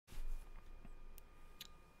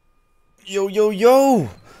Yo, yo, yo!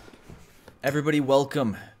 Everybody,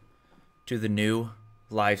 welcome to the new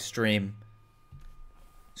live stream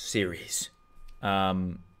series.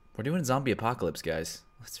 We're doing zombie apocalypse, guys.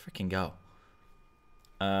 Let's freaking go.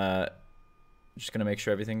 Just gonna make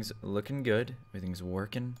sure everything's looking good, everything's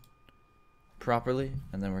working properly,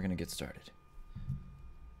 and then we're gonna get started.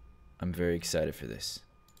 I'm very excited for this.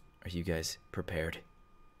 Are you guys prepared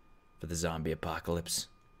for the zombie apocalypse?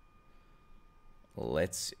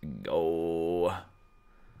 Let's go.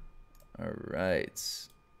 Alright.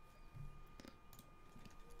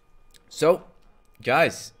 So,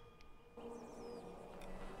 guys.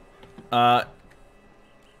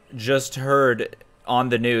 Just heard on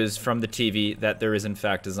the news from the TV that there is in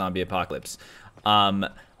fact a zombie apocalypse. I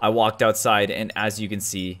walked outside and as you can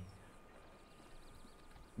see,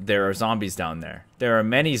 there are zombies down there. There are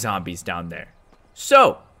many zombies down there.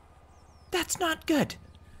 So, that's not good.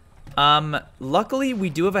 Luckily we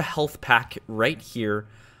do have a health pack right here.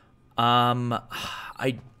 I'm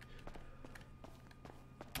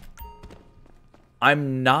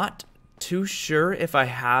not too sure if I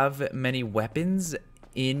have many weapons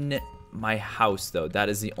in my house though. That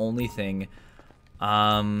is the only thing.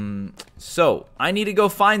 So I need to go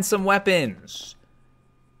find some weapons.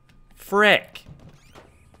 Frick.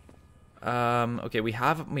 Okay, we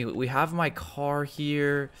have my car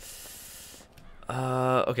here.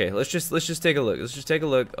 Okay, let's just take a look. Let's just take a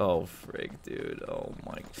look. Oh, frick, dude. Oh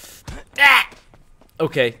my. Ah!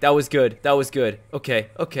 Okay, that was good. That was good. Okay,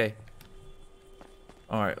 okay.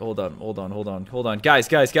 All right, hold on. Guys.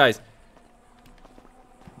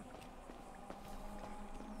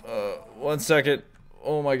 One second.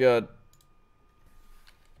 Oh my god.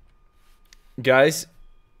 Guys,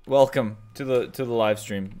 welcome to the live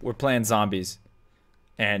stream. We're playing zombies,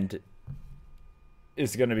 and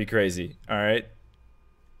it's gonna be crazy. All right.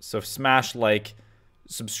 So smash like,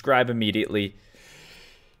 subscribe immediately.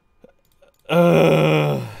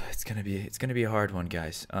 It's gonna be a hard one,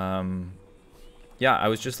 guys. Yeah, I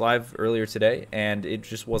was just live earlier today, and it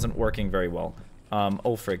just wasn't working very well.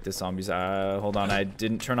 Oh frick, this zombie's. Hold on, I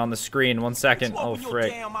didn't turn on the screen. 1 second. Oh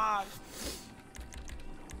frick.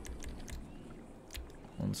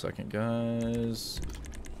 1 second, guys.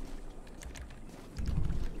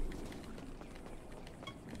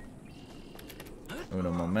 Uno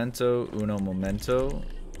momento.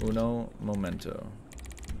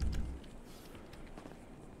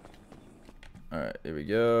 Alright, here we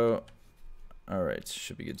go. Alright,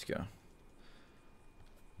 should be good to go.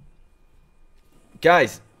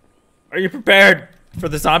 Guys, are you prepared for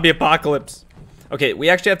the zombie apocalypse? Okay, we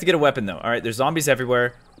actually have to get a weapon though. Alright, there's zombies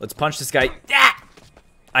everywhere. Let's punch this guy. Ah!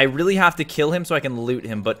 I really have to kill him so I can loot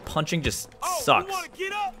him, but punching just sucks.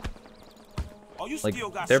 Like,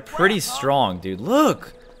 they're pretty strong, dude.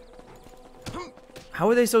 Look! How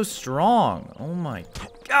are they so strong? Oh my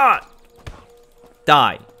god!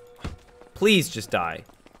 Die. Please just die.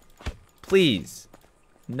 Please.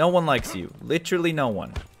 No one likes you. Literally no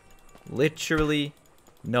one. Literally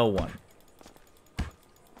no one.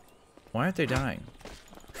 Why aren't they dying?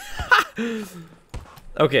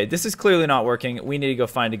 Okay, this is clearly not working. We need to go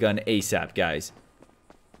find a gun ASAP, guys.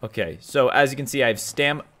 Okay, so as you can see, I have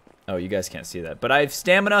Oh, you guys can't see that. But I have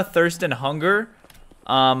stamina, thirst, and hunger.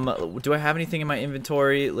 Do I have anything in my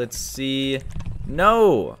inventory? Let's see.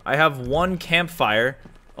 No! I have 1 campfire.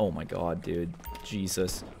 Oh my god, dude.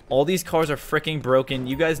 Jesus. All these cars are freaking broken.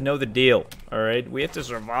 You guys know the deal. Alright? We have to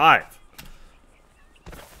survive.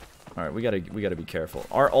 Alright, we gotta be careful.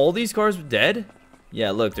 Are all these cars dead?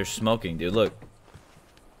 Yeah, look, they're smoking, dude. Look.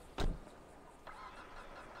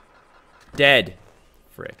 Dead.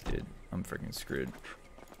 Frick, dude. I'm freaking screwed.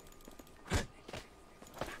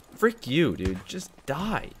 Frick you, dude. Just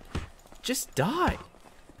die. Just die.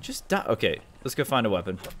 Just die. Okay, let's go find a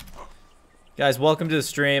weapon. Guys, welcome to the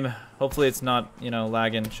stream. Hopefully it's not, you know,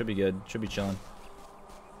 lagging. Should be good. Should be chilling.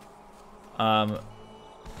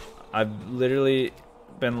 I've literally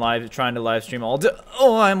been trying to live stream all day.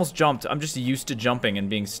 Oh, I almost jumped. I'm just used to jumping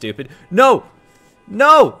and being stupid. No!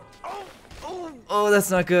 No! Oh,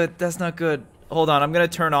 that's not good. That's not good. Hold on. I'm gonna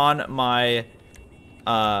turn on my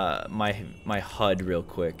my HUD real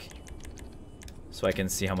quick so I can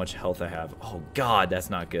see how much health I have. Oh god, that's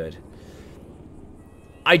not good.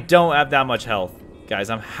 I don't have that much health, guys.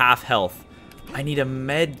 I'm half health. I need a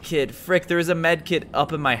med kit. Frick, there is a med kit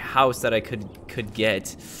up in my house that I could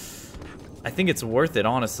get. I think it's worth it,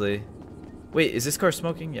 honestly. Wait, is this car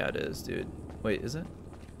smoking? Yeah, it is, dude. Wait, is it?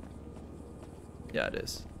 Yeah, it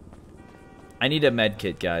is. I need a med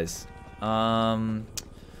kit, guys.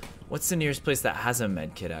 What's the nearest place that has a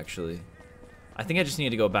med kit, actually? I think I just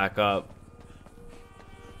need to go back up.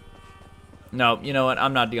 No, you know what?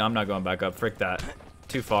 I'm not going back up. Frick that.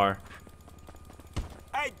 Too far.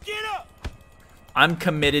 Hey, get up! I'm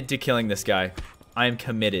committed to killing this guy. I am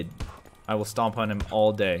committed. I will stomp on him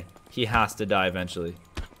all day. He has to die eventually.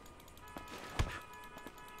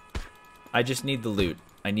 I just need the loot.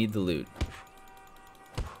 I need the loot.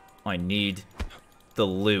 I need the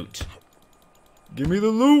loot. Give me the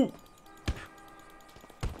loot.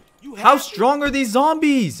 How strong are these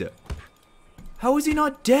zombies? How is he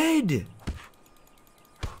not dead?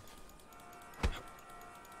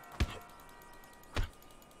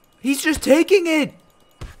 He's just taking it.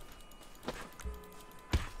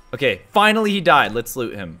 Okay, finally he died. Let's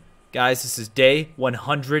loot him. Guys, this is day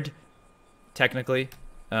 100, technically.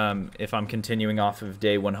 If I'm continuing off of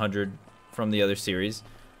day 100 from the other series.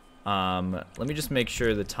 Let me just make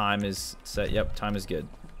sure the time is set. Yep, time is good.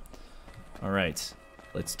 Alright,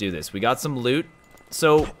 let's do this. We got some loot.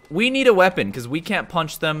 So, we need a weapon, because we can't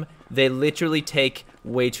punch them. They literally take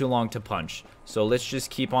way too long to punch. So, let's just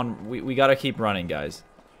keep on. We gotta keep running, guys.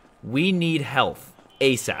 We need health.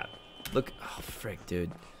 ASAP. Look. Oh, frick,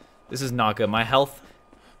 dude. This is not good. My health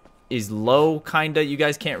is low, kinda. You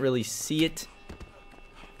guys can't really see it.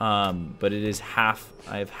 But it is half.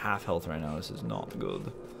 I have half health right now. This is not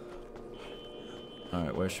good.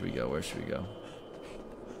 Alright, where should we go? Where should we go?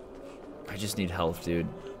 I just need health, dude.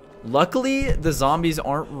 Luckily, the zombies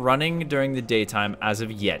aren't running during the daytime as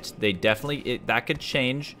of yet. They definitely... that could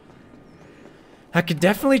change. That could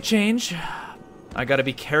definitely change. I gotta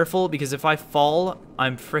be careful, because if I fall,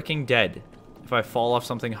 I'm freaking dead. If I fall off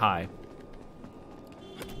something high.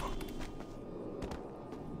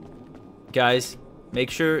 Guys, make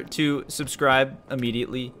sure to subscribe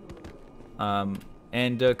immediately.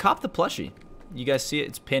 And cop the plushie. You guys see it?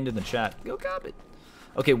 It's pinned in the chat. Go cop it.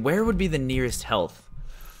 Okay, where would be the nearest health?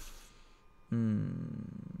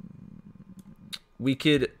 We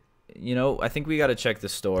could, you know, I think we gotta check the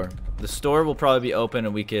store. The store will probably be open,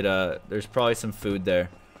 and we could, there's probably some food there.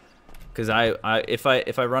 Cause if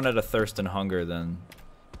I run out of thirst and hunger, then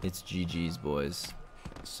it's GG's, boys.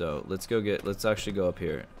 So let's actually go up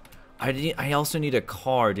here. I also need a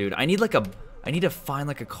car, dude. I need to find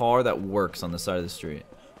like a car that works on the side of the street.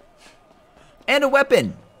 And a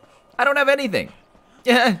weapon. I don't have anything.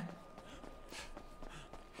 Yeah.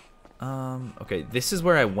 Okay, this is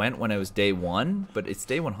where I went when I was day 1, but it's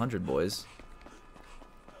day 100, boys.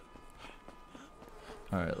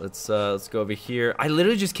 All right, let's go over here. I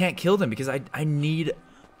literally just can't kill them because I need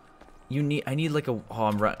like a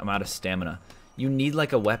I'm out of stamina. You need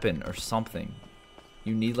like a weapon or something.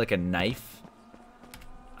 You need like a knife.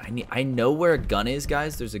 I know where a gun is,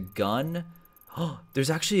 guys. There's a gun. Oh, there's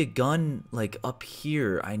actually a gun like up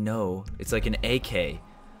here. I know. It's like an AK.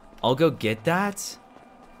 I'll go get that.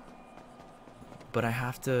 But I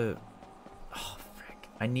have to... Oh, frick.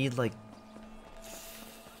 I need, like...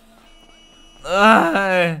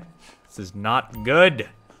 This is not good.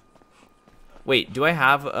 Wait, do I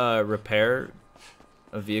have a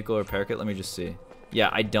vehicle repair kit? Let me just see. Yeah,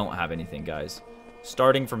 I don't have anything, guys.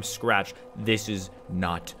 Starting from scratch, this is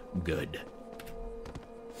not good.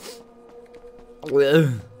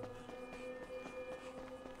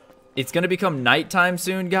 It's gonna become nighttime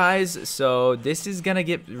soon, guys, so this is gonna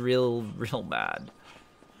get real bad.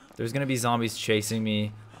 There's gonna be zombies chasing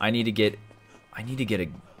me. I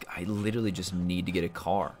literally just need to get a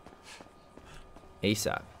car.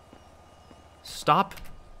 ASAP. Stop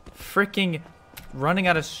freaking running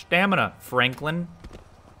out of stamina, Franklin.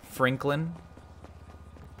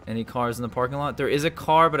 Any cars in the parking lot? There is a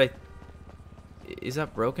car, but is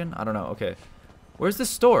that broken? I don't know. Okay. Where's the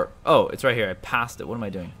store? Oh, it's right here. I passed it. What am I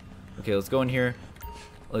doing? Okay, let's go in here.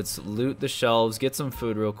 Let's loot the shelves. Get some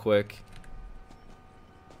food real quick.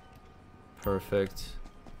 Perfect.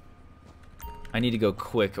 I need to go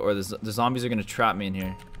quick, or the zombies are going to trap me in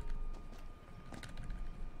here.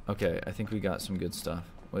 Okay, I think we got some good stuff.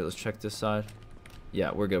 Wait, let's check this side.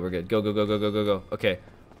 Yeah, we're good. We're good. Go, go, go, go, go, go, go. Okay.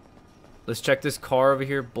 Let's check this car over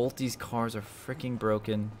here. Both these cars are freaking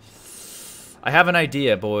broken. I have an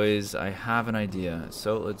idea, boys. I have an idea.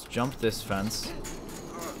 So let's jump this fence.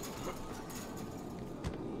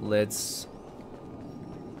 Let's...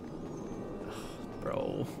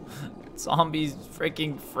 Bro. Zombies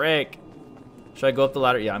freaking frick. Should I go up the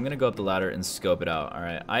ladder? Yeah, I'm gonna go up the ladder and scope it out.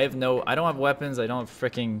 Alright. I don't have weapons. I don't have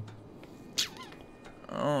freaking...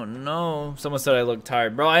 Oh no. Someone said I look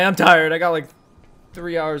tired. Bro, I am tired. I got like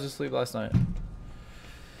 3 hours of sleep last night.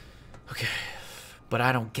 Okay. But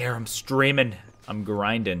I don't care. I'm streaming. I'm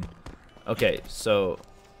grinding. Okay, so...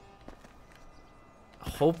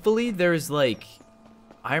 Hopefully there's like...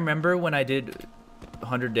 I remember when I did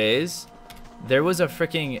 100 days, there was a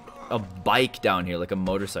freaking a bike down here, like a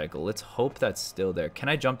motorcycle. Let's hope that's still there. Can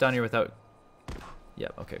I jump down here without... Yeah,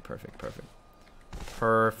 okay, perfect, perfect.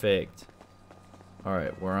 Perfect.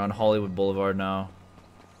 Alright, we're on Hollywood Boulevard now.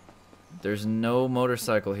 There's no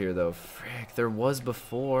motorcycle here, though. Frick, there was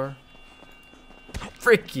before.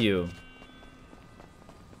 Frick you.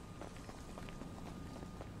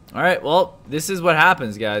 Alright, well, this is what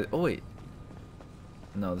happens, guys. Oh, wait.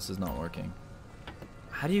 No, this is not working.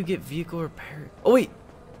 How do you get vehicle repair? Oh, wait.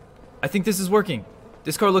 I think this is working.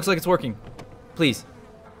 This car looks like it's working. Please.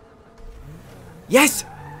 Yes!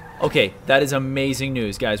 Okay, that is amazing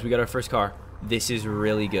news, guys. We got our first car. This is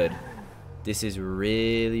really good. This is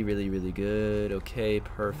really, really, really good. Okay,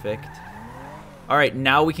 perfect. Alright,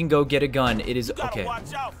 now we can go get a gun. It is... Okay.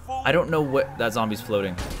 I don't know what... That zombie's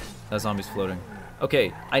floating. That zombie's floating.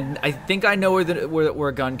 Okay, I think I know where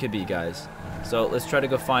a gun could be, guys. So let's try to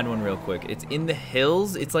go find one real quick. It's in the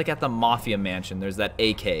hills. It's like at the Mafia Mansion. There's that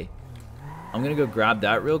AK. I'm gonna go grab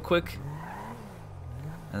that real quick.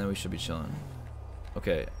 And then we should be chilling.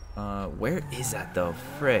 Okay, where is that though?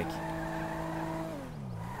 Frick.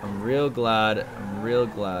 I'm real glad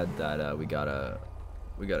that we got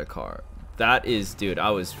a car. That is, dude,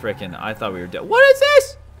 I thought we were dead. What is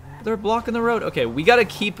this? They're blocking the road. Okay, we gotta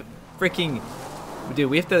keep freaking, dude,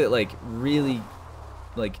 we have to like really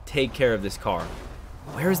like take care of this car.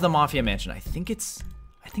 Where is the Mafia Mansion? I think it's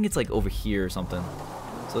like over here or something.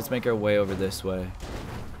 So let's make our way over this way.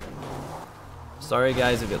 Sorry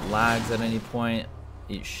guys if it lags at any point.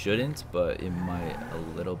 It shouldn't, but it might a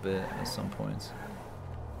little bit at some points.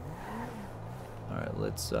 Alright,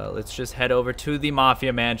 let's just head over to the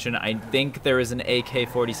Mafia Mansion. I think there is an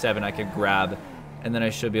AK-47 I could grab, and then I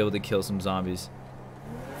should be able to kill some zombies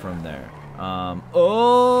from there.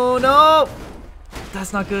 Oh no!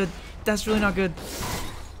 That's not good. That's really not good.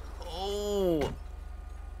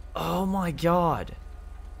 Oh my god.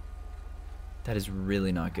 That is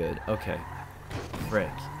really not good. Okay.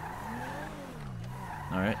 Frick.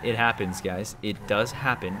 Alright, it happens, guys. It does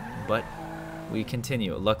happen, but we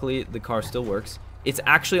continue. Luckily, the car still works. It's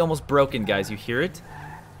actually almost broken, guys. You hear it?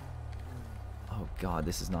 Oh god,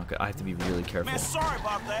 this is not good. I have to be really careful. Man, sorry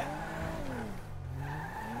about that.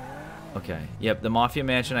 Okay. Yep, the Mafia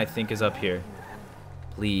Mansion I think is up here.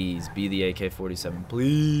 Please be the AK-47.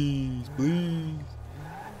 Please, please.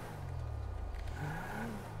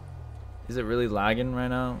 Is it really lagging right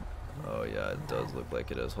now? Oh yeah, it does look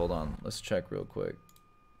like it is. Hold on. Let's check real quick.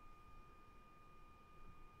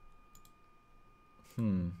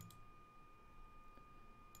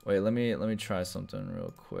 Wait, let me try something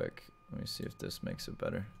real quick. Let me see if this makes it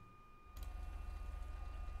better.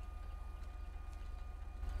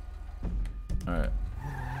 All right.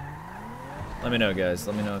 Let me know, guys.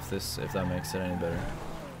 Let me know if that makes it any better.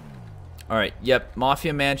 All right. Yep.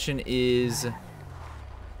 Mafia Mansion is.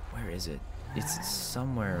 Where is it? It's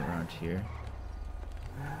somewhere around here.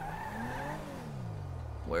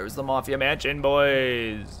 Where's the Mafia Mansion,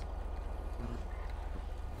 boys?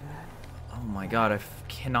 Oh my god, I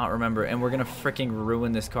cannot remember. And we're gonna freaking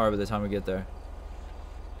ruin this car by the time we get there.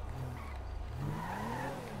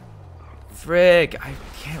 Frick, I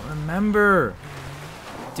can't remember.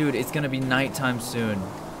 Dude, it's gonna be nighttime soon.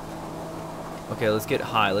 Okay, let's get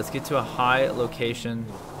high. Let's get to a high location.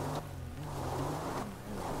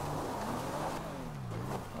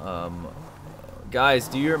 Guys,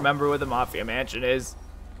 do you remember where the Mafia Mansion is?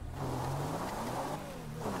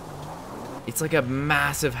 It's like a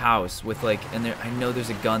massive house with like, and there, I know there's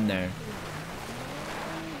a gun there.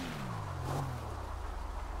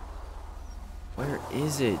 Where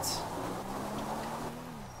is it?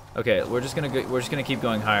 Okay, we're just gonna keep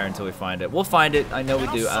going higher until we find it. We'll find it. I know we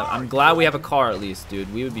do. I'm glad we have a car at least,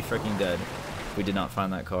 dude. We would be freaking dead if we did not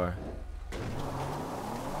find that car.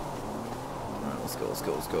 Alright, let's go, let's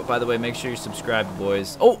go, let's go. By the way, make sure you're subscribed,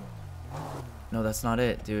 boys. Oh! No, that's not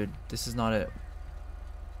it, dude. This is not it.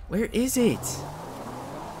 Where is it?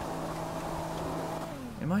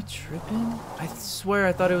 Am I tripping? I swear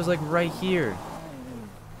I thought it was like right here.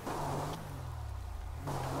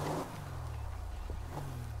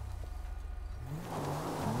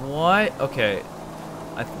 What? Okay.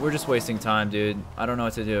 We're just wasting time, dude. I don't know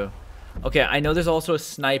what to do. Okay, I know there's also a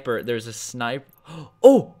sniper. There's a sniper.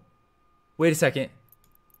 Oh! Wait a second.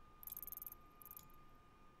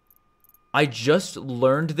 I just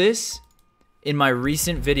learned this in my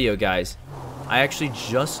recent video, guys. I actually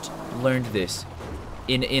just learned this.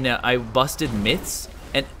 I busted myths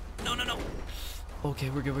and... No. Okay,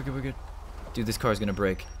 we're good, we're good, we're good. Dude, this car's gonna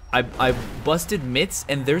break. I busted myths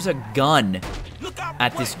and there's a gun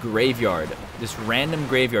at this graveyard. This random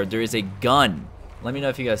graveyard. There is a gun. Let me know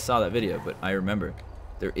if you guys saw that video, but I remember.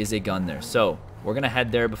 There is a gun there. So, We're gonna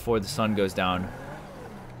head there before the sun goes down,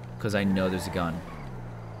 because I know there's a gun.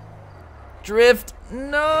 Drift!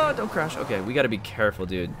 No, don't crash. Okay, we gotta be careful,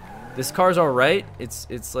 dude. This car's alright.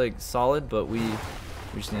 It's like solid, but we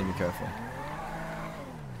just need to be careful.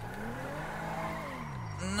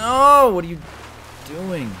 No! What are you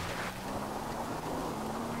doing?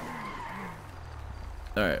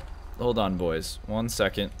 Alright, hold on, boys. 1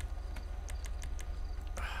 second.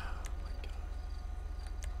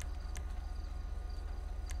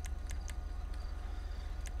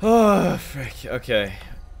 Oh, frick. Okay.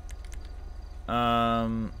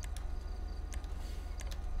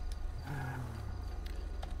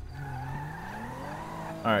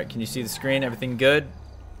 Alright, can you see the screen? Everything good?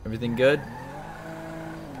 Everything good?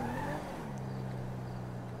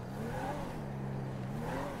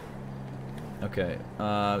 Okay,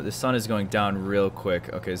 the sun is going down real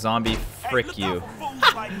quick. Okay, zombie, frick you.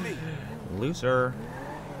 Loser.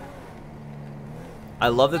 I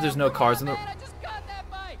love that there's no cars in the...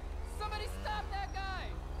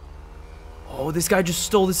 Oh, this guy just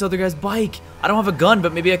stole this other guy's bike. I don't have a gun,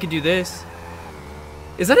 but maybe I could do this.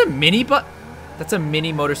 Is that a mini but? That's a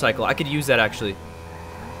mini motorcycle. I could use that, actually.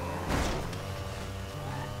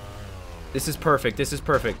 This is perfect. This is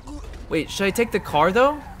perfect. Wait, should I take the car,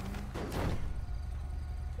 though?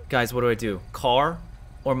 Guys, what do I do? Car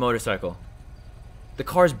or motorcycle? The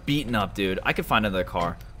car's beaten up, dude. I could find another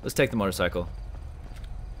car. Let's take the motorcycle.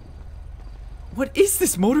 What is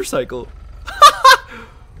this motorcycle?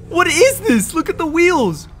 What is this? Look at the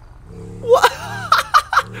wheels. What?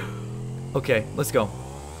 Okay, let's go.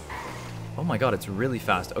 Oh my god, it's really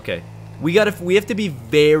fast. Okay. We have to be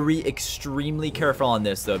very extremely careful on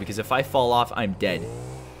this though, because if I fall off, I'm dead.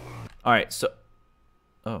 Alright, so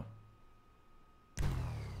oh.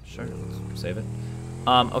 Sure, let's save it.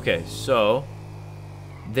 Okay, so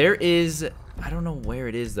there is, I don't know where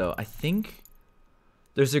it is though. I think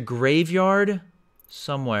there's a graveyard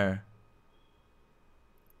somewhere.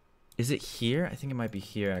 Is it here? I think it might be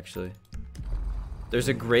here, actually. There's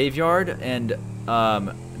a graveyard, and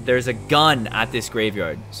there's a gun at this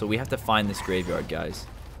graveyard. So we have to find this graveyard, guys.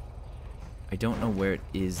 I don't know where it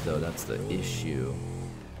is, though. That's the issue.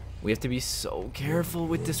 We have to be so careful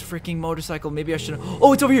with this freaking motorcycle. Maybe I should...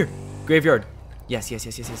 Oh, it's over here! Graveyard. Yes, yes,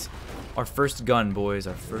 yes, yes, yes. Our first gun, boys.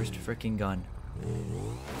 Our first freaking gun.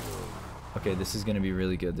 Okay, this is going to be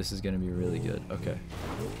really good. This is going to be really good. Okay.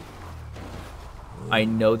 I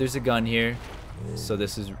know there's a gun here, so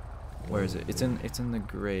this is, where is it? It's in the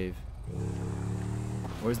grave.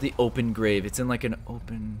 Where's the open grave? It's in like an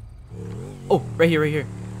open, oh, right here, right here.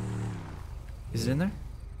 Is it in there?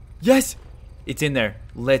 Yes, it's in there.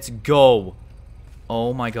 Let's go.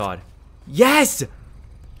 Oh my god. Yes.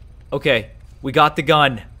 Okay, we got the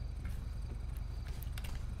gun.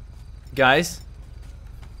 Guys,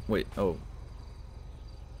 wait. Oh.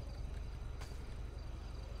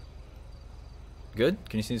 Good?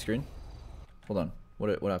 Can you see the screen? Hold on.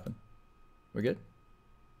 What happened? We're good?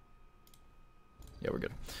 Yeah, we're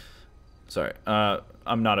good. Sorry.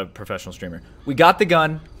 I'm not a professional streamer. We got the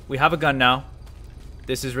gun. We have a gun now.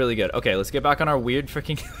 This is really good. Okay, let's get back on our weird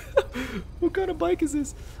freaking... What kind of bike is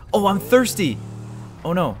this? Oh, I'm thirsty.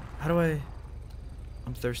 Oh no. How do I...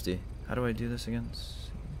 I'm thirsty. How do I do this again?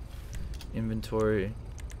 Inventory.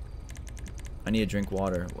 I need to drink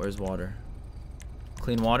water. Where's water?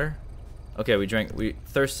 Clean water? Okay, we drank. We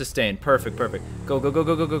thirst sustained. Perfect, perfect. Go, go, go,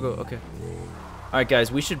 go, go, go, go. Okay. All right, guys.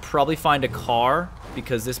 We should probably find a car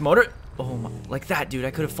because this motor. Oh my! Like that, dude.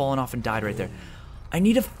 I could have fallen off and died right there. I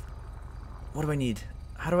need a. What do I need?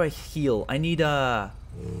 How do I heal? I need a.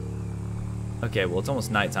 Okay, well it's almost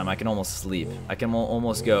nighttime. I can almost sleep. I can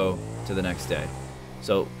almost go to the next day.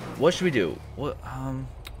 So what should we do? What?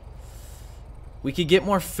 We could get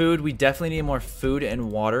more food. We definitely need more food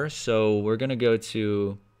and water. So we're gonna go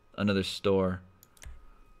to another store.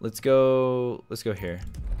 Let's go here.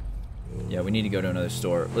 Yeah, we need to go to another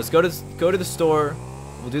store. Let's go to the store.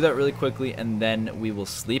 We'll do that really quickly and then we will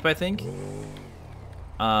sleep, I think.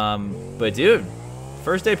 But dude,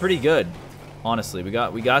 first day pretty good. Honestly, we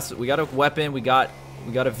got a weapon, we got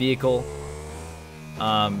a vehicle.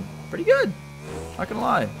 Pretty good. Not gonna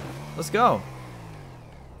lie. Let's go.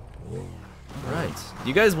 Alright. Do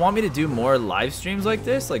you guys want me to do more live streams like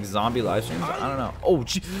this? Like zombie live streams? I don't know. Oh,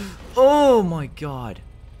 gee. Oh my god.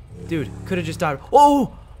 Dude, could have just died.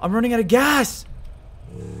 Oh! I'm running out of gas!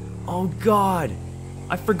 Oh god.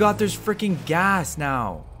 I forgot there's freaking gas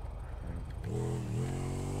now.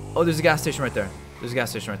 Oh, there's a gas station right there. There's a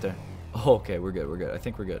gas station right there. Oh, okay, we're good, we're good. I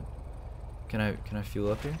think we're good. Can I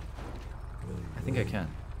fuel up here? I think I can.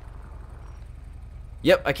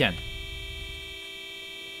 Yep, I can.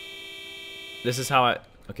 This is how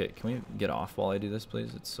Okay, can we get off while I do this,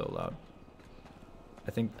 please? It's so loud.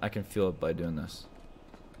 I think I can feel it by doing this.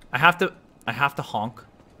 I have to honk.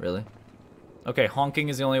 Really? Okay, honking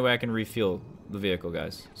is the only way I can refuel the vehicle,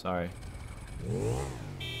 guys. Sorry.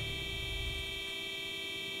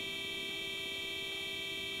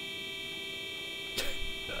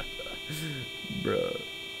 Bruh.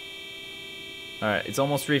 Alright, it's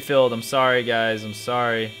almost refilled. I'm sorry, guys. I'm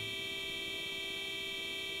sorry.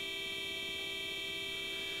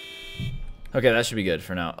 Okay, that should be good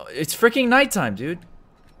for now. It's freaking nighttime, dude.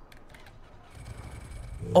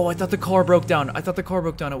 Oh, I thought the car broke down.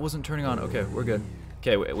 It wasn't turning on. Okay, we're good.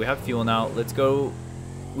 Okay, we have fuel now. Let's go.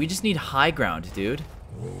 We just need high ground, dude.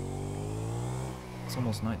 It's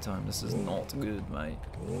almost nighttime. This is not good, mate.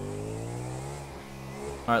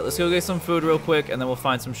 Alright, let's go get some food real quick, and then we'll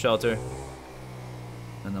find some shelter.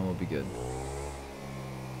 And then we'll be good.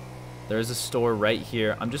 There's a store right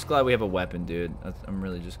here. I'm just glad we have a weapon, dude. I'm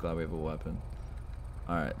really just glad we have a weapon.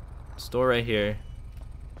 Alright. Store right here.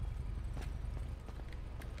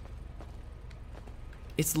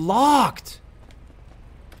 It's locked!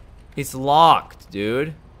 It's locked,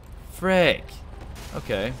 dude. Frick.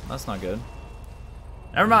 Okay, that's not good.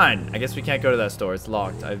 Never mind. I guess we can't go to that store. It's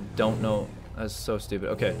locked. I don't know. That's so stupid.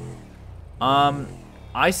 Okay.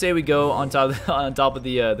 I say we go on top of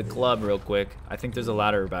the club real quick. I think there's a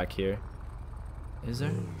ladder back here. Is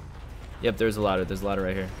there? Yep, there's a ladder. There's a ladder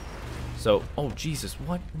right here. So, oh Jesus,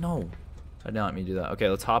 what? No, I did not mean to do that. Okay,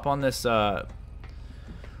 let's hop on this.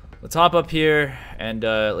 Let's hop up here and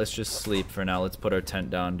let's just sleep for now. Let's put our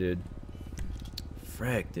tent down, dude.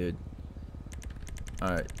 Frick, dude. All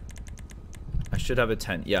right. I should have a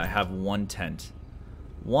tent. Yeah, I have one tent.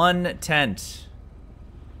 One tent.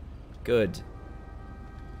 Good.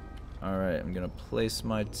 Alright, I'm gonna place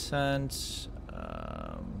my tent.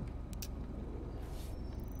 I'm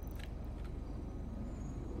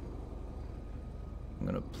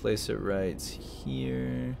gonna place it right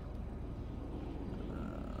here.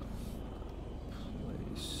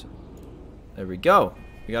 There we go.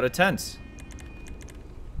 We got a tent.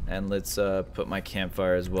 And let's put my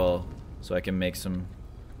campfire as well, so I can make some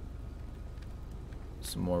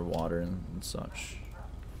more water and such.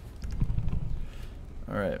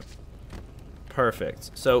 Alright.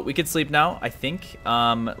 Perfect. So we could sleep now, I think.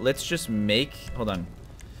 Let's just make... Hold on.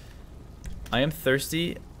 I am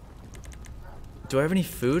thirsty. Do I have any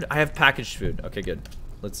food? I have packaged food. Okay, good.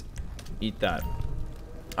 Let's eat that.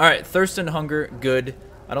 Alright, thirst and hunger, good.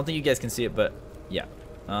 I don't think you guys can see it, but yeah.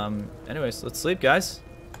 Anyways, let's sleep, guys.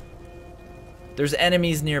 There's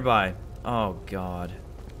enemies nearby. Oh, God.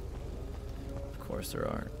 Of course there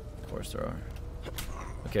are. Of course there are.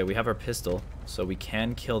 Okay, we have our pistol, so we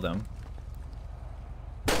can kill them.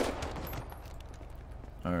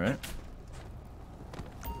 Alright.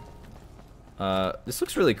 This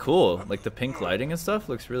looks really cool. Like, the pink lighting and stuff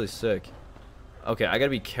looks really sick. Okay, I gotta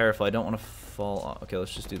be careful. I don't want to fall off. Okay,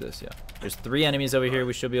 let's just do this, yeah. There's 3 enemies over here.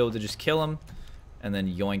 We should be able to just kill them. And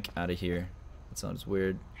then yoink out of here. That sounds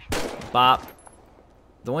weird. Bop.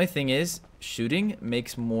 The only thing is, shooting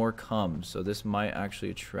makes more come. So this might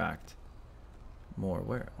actually attract more.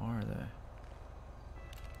 Where are they?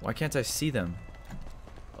 Why can't I see them?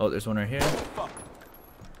 Oh, there's one right here.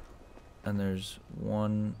 And there's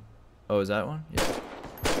one... Oh, is that one? Yeah.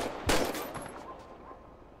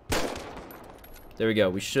 There we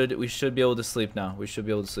go. We should be able to sleep now. We should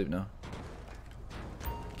be able to sleep now.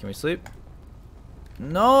 Can we sleep?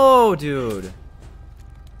 No, dude.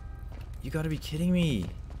 You gotta be kidding me.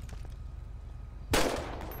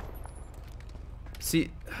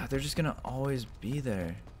 See, they're just gonna always be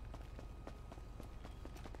there.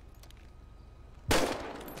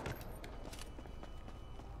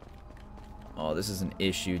 Oh, this is an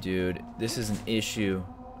issue, dude. This is an issue.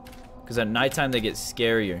 Because at nighttime, they get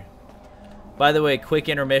scarier. By the way, quick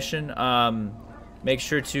intermission. Make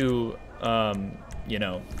sure to, you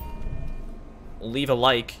know, leave a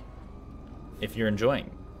like if you're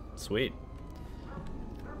enjoying. Sweet.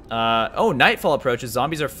 Oh, nightfall approaches.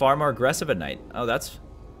 Zombies are far more aggressive at night. Oh, that's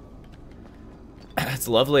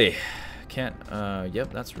lovely. Can't,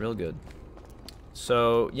 yep, that's real good.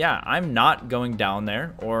 So, yeah, I'm not going down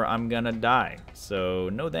there or I'm gonna die. So,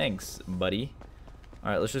 no thanks, buddy.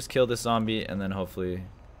 Alright, let's just kill this zombie and then hopefully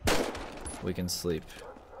we can sleep.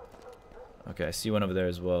 Okay, I see one over there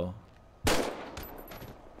as well.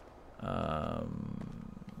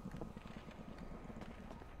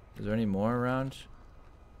 Is there any more around?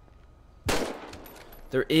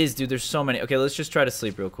 There is, dude. There's so many. Okay, let's just try to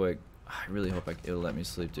sleep real quick. I really hope it'll let me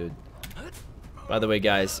sleep, dude. By the way,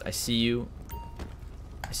 guys, I see you.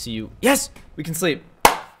 I see you. Yes! We can sleep.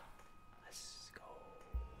 Let's go.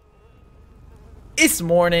 It's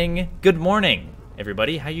morning. Good morning,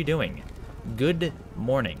 everybody. How you doing? Good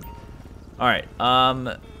morning. All right.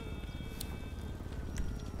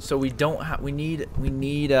 So we don't have. We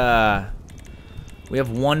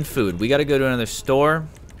have one food. We got to go to another store.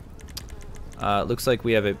 Looks like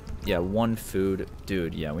we have one food,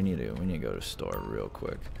 dude. Yeah, we need to go to a store real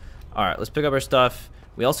quick. All right, let's pick up our stuff.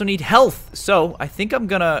 We also need health, so I think I'm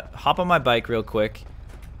gonna hop on my bike real quick,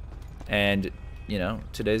 and you know,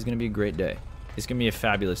 today's gonna be a great day. It's gonna be a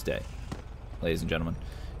fabulous day, ladies and gentlemen.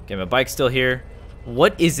 Okay, my bike's still here.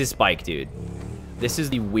 What is this bike, dude? This is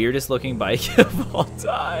the weirdest looking bike of all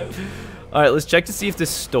time. All right, let's check to see if this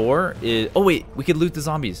store is. Oh wait, we could loot the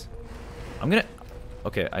zombies.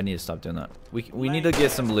 Okay, I need to stop doing that. We need to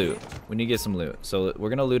get some loot. We need to get some loot. So we're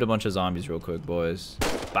gonna loot a bunch of zombies real quick, boys.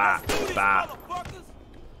 Bah, bah.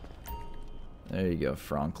 There you go,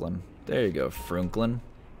 Franklin. There you go, Frunklin.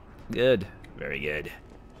 Good, very good.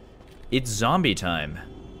 It's zombie time.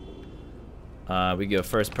 We go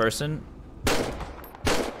first person.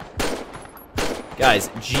 Guys,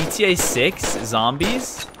 GTA 6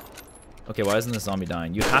 zombies. Okay, why isn't this zombie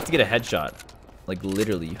dying? You have to get a headshot. Like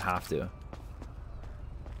literally, you have to.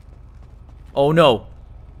 Oh no!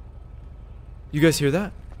 You guys hear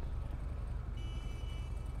that?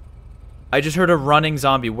 I just heard a running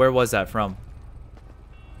zombie. Where was that from?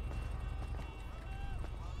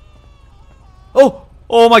 Oh!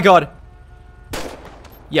 Oh my god!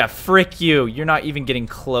 Yeah, frick you. You're not even getting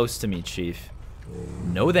close to me, Chief.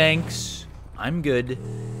 No thanks. I'm good.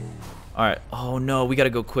 Alright. Oh no, we gotta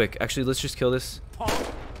go quick. Actually, let's just kill this.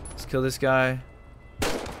 Let's kill this guy.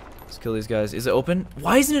 Let's kill these guys. Is it open?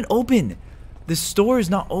 Why isn't it open? The store is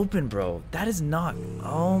not open, bro. That is not...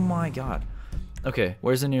 Oh my god. Okay,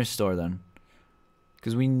 where's the nearest store then?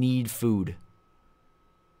 Because we need food.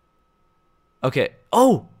 Okay.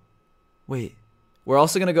 Oh! Wait. We're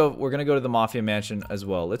also gonna go... We're gonna go to the Mafia Mansion as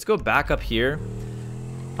well. Let's go back up here.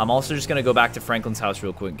 I'm also just gonna go back to Franklin's house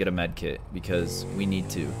real quick and get a med kit. Because we need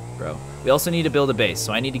to, bro. We also need to build a base.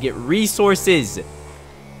 So I need to get resources. I'm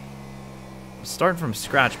starting from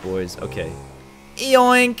scratch, boys. Okay.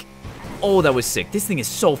 Yoink! Oh, that was sick. This thing is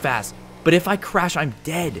so fast. But if I crash, I'm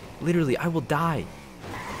dead. Literally, I will die.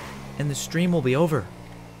 And the stream will be over.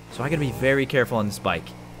 So I gotta be very careful on this bike.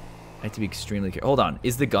 I have to be extremely careful. Hold on.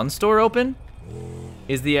 Is the gun store open?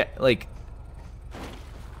 Is the, like...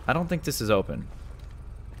 I don't think this is open.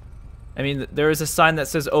 I mean, there is a sign that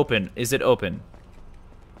says open. Is it open?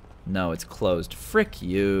 No, it's closed. Frick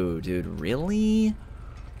you, dude. Really?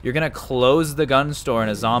 You're gonna close the gun store in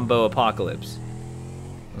a zombo apocalypse.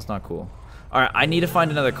 That's not cool. Alright, I need to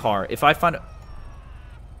find another car. If I find...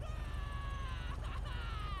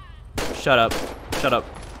 Shut up. Shut up.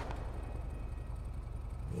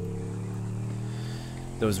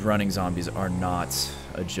 Those running zombies are not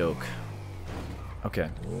a joke. Okay.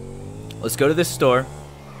 Let's go to this store.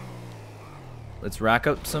 Let's rack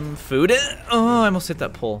up some food. Oh, I almost hit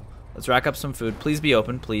that pole. Let's rack up some food. Please be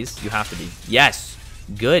open, please. You have to be. Yes!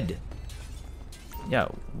 Good. Yeah,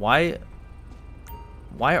 why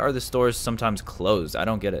are the stores sometimes closed? I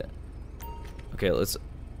don't get it. Okay, let's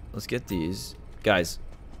get these. Guys,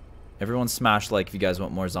 everyone smash like if you guys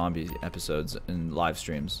want more zombie episodes and live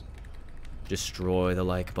streams. Destroy the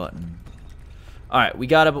like button. All right, we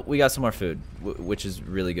got some more food, which is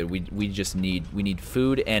really good. We need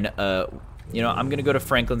food and you know, I'm gonna go to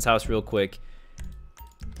Franklin's house real quick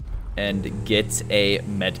and get a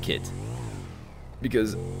med kit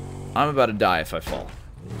because I'm about to die if I fall.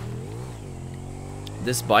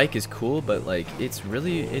 This bike is cool, but like it's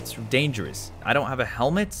dangerous. I don't have a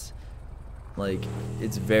helmet. Like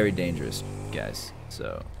it's very dangerous, guys.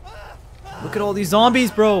 So look at all these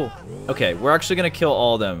zombies, bro. Okay, we're actually gonna kill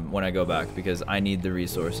all of them when I go back because I need the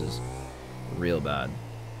resources real bad.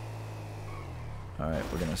 All right,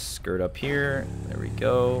 we're gonna skirt up here. There we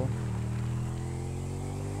go.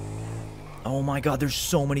 Oh my god, there's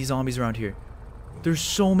so many zombies around here. There's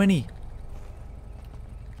so many.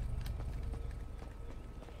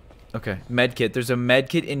 Okay, med kit. There's a med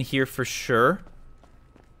kit in here for sure.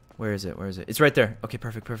 Where is it? Where is it? It's right there. Okay,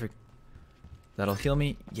 perfect, perfect. That'll heal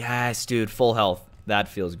me. Yes, dude, full health. That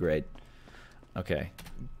feels great. Okay,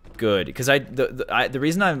 good. Because the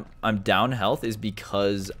reason I'm down health is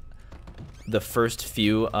because the first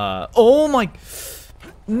few. Oh my!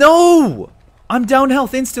 No! I'm down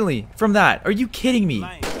health instantly from that. Are you kidding me?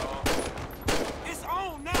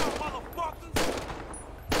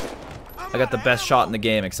 I got the best shot in the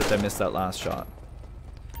game, except I missed that last shot.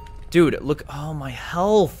 Dude, look! Oh, my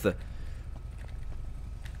health.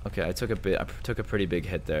 Okay, I took a pretty big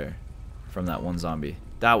hit there from that one zombie.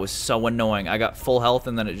 That was so annoying. I got full health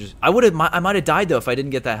and then it just... I might have died though if I didn't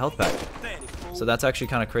get that health back. So that's actually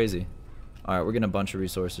kind of crazy. All right, we're getting a bunch of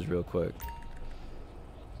resources real quick.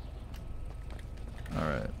 All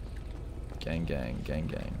right. Gang, gang, gang,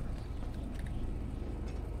 gang.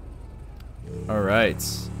 All right.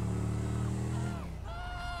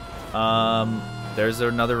 There's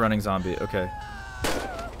another running zombie. Okay.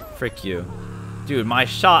 Frick you. Dude, my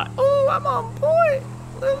shot. Oh, I'm on point.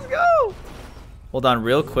 Let's go. Hold on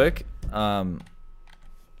real quick. I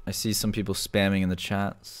see some people spamming in the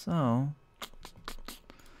chat. So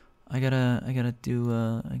I gotta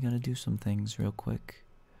do some things real quick.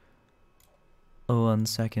 Oh, 1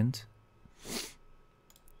 second.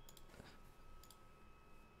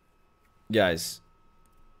 Guys,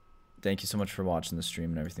 thank you so much for watching the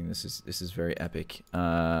stream and everything. This is very epic.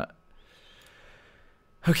 Okay,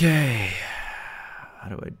 how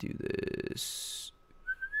do I do this?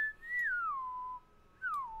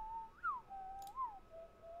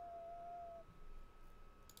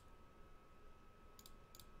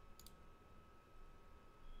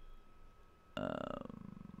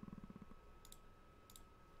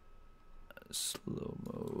 Slow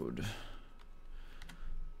mode.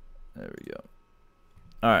 There we go.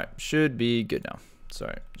 All right, should be good now.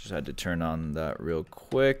 Sorry, just had to turn on that real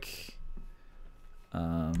quick.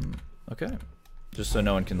 Okay, just so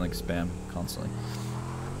no one can like spam constantly.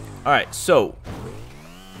 All right, so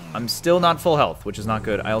I'm still not full health, which is not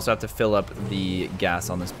good. I also have to fill up the gas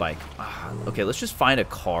on this bike. Okay, let's just find a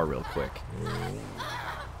car real quick.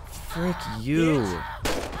 Frick you.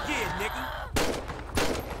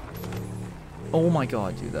 Oh my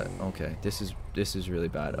god, dude, that okay, this is really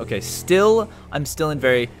bad. Okay, I'm still in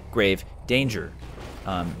very grave danger.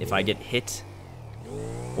 If I get hit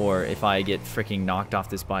or if I get freaking knocked off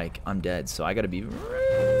this bike, I'm dead. So I gotta be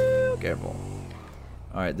real careful.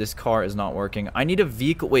 Alright, this car is not working. I need a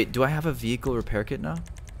vehicle. Wait, do I have a vehicle repair kit now?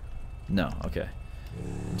 No, okay.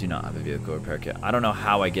 I do not have a vehicle repair kit. I don't know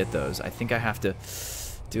how I get those. I think I have to.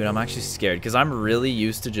 Dude, I'm actually scared because I'm really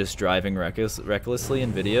used to just driving recklessly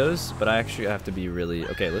in videos, but I actually have to be really...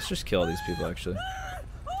 Okay, let's just kill these people, actually.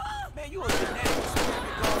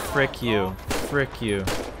 Frick you. Frick you.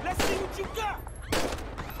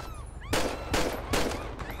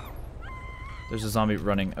 There's a zombie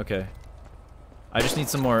running. Okay. I just need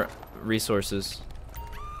some more resources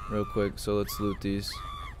real quick, so let's loot these.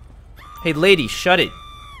 Hey, lady, shut it.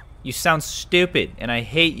 You sound stupid, and I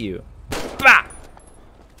hate you. Bah!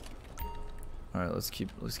 All right, let's keep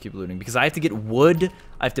looting because I have to get wood.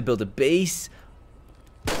 I have to build a base.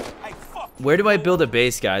 Where do I build a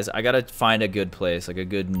base, guys? I gotta find a good place, like a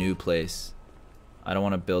good new place. I don't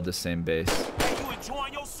want to build the same base. Hey, you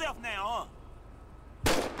enjoying yourself now,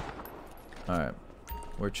 huh? All right,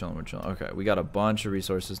 we're chilling. We're chilling. Okay, we got a bunch of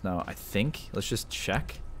resources now. I think. Let's just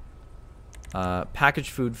check.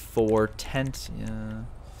 Packaged food 4, tent. Yeah.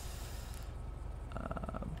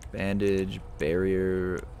 Bandage,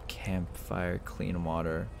 barrier. Campfire, clean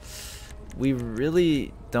water. We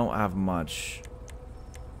really don't have much.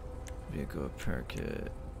 Vehicle repair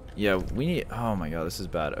kit. Yeah, we need. Oh my god, this is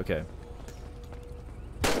bad. Okay.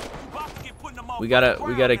 We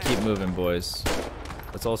gotta keep moving, boys.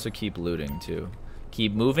 Let's also keep looting too.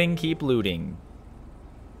 Keep moving, keep looting.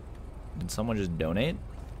 Did someone just donate?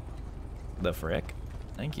 The frick?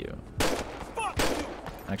 Thank you.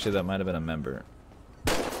 Actually, that might have been a member.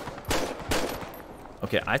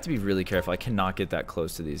 Okay, I have to be really careful. I cannot get that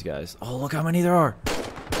close to these guys. Oh, look how many there are.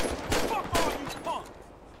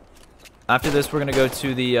 After this, we're going to go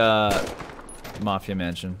to the Mafia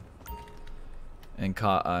Mansion and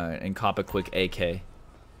cop a quick AK.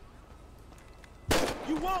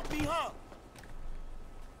 You won't be, huh?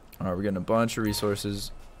 All right, we're getting a bunch of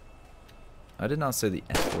resources. I did not say the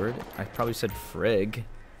F word. I probably said frig.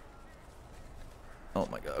 Oh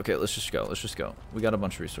my god. Okay, let's just go. Let's just go. We got a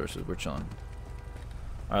bunch of resources. We're chilling.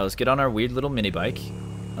 All right, let's get on our weird little mini bike,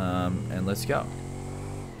 and let's go.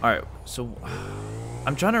 All right, so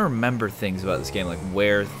I'm trying to remember things about this game, like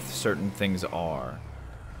where certain things are.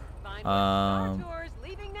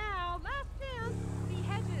 Leaving now. Last chance. The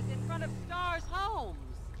hedges in front of Star's homes.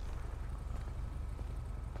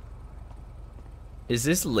 Is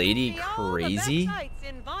this lady See crazy? all the best sites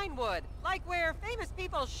in Vinewood, like where famous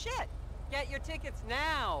people shit. Get your tickets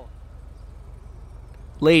now.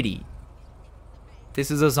 Lady. This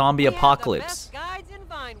is a zombie apocalypse. The best guides in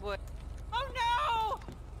Vinewood. Oh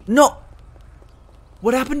no! No!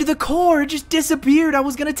 What happened to the car? It just disappeared. I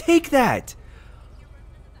was gonna take that.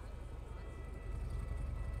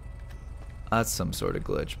 That's some sort of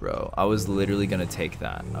glitch, bro. I was literally gonna take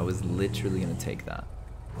that. I was literally gonna take that.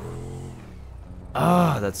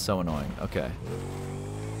 Ah, that's so annoying. Okay.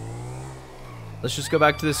 Let's just go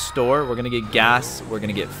back to this store. We're gonna get gas. We're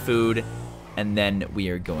gonna get food. And then we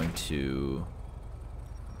are going to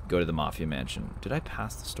go to the Mafia Mansion. Did I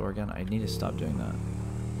pass the store again? I need to stop doing that.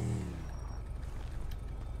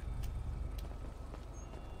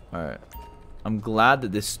 Alright. I'm glad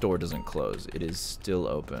that this store doesn't close. It is still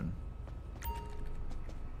open.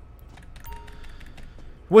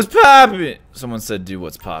 What's poppin'? Someone said do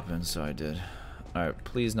what's poppin', so I did. Alright,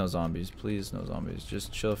 please no zombies. Please no zombies.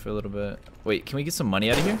 Just chill for a little bit. Wait, can we get some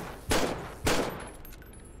money out of here?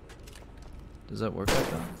 Does that work like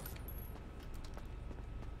that?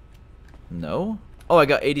 No? Oh, I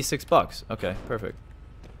got 86 bucks. Okay, perfect.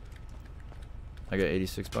 I got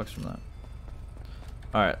 86 bucks from that.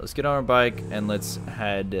 Alright, let's get on our bike and let's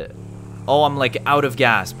head... Oh, I'm like out of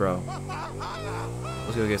gas, bro.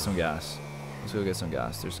 Let's go get some gas. Let's go get some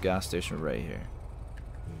gas. There's a gas station right here.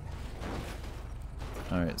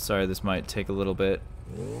 Alright, sorry, this might take a little bit.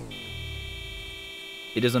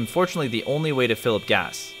 It is unfortunately the only way to fill up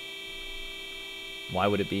gas. Why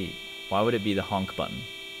would it be? Why would it be the honk button?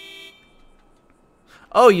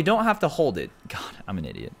 Oh, you don't have to hold it. God, I'm an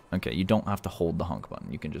idiot. Okay, you don't have to hold the honk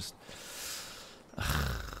button. You can just...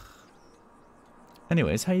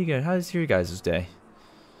 Anyways, how you guys? How's your guys' day?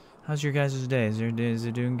 How's your guys' day? Is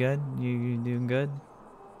it doing good? You doing good?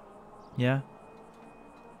 Yeah?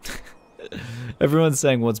 Everyone's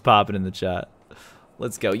saying what's popping in the chat.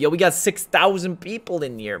 Let's go. Yo, we got 6,000 people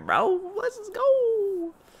in here, bro. Let's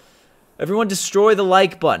go. Everyone destroy the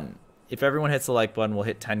like button. If everyone hits the like button, we'll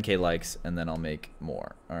hit 10k likes, and then I'll make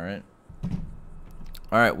more. Alright?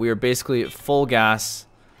 Alright, we are basically at full gas.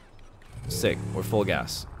 Sick. We're full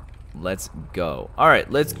gas. Let's go.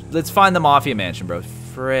 Alright, let's find the Mafia Mansion, bro.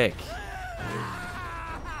 Frick.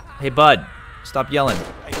 Hey, bud. Stop yelling.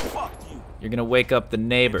 Hey, fuck you. You're gonna wake up the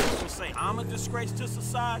neighbors. You say I'm a disgrace to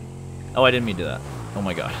society? Oh, I didn't mean to do that. Oh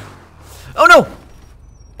my god. Oh no!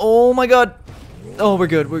 Oh my god. Oh, we're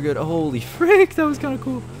good. We're good. Holy frick. That was kind of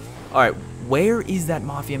cool. Alright, where is that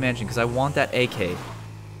Mafia Mansion? Because I want that AK.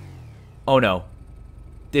 Oh no.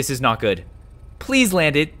 This is not good. Please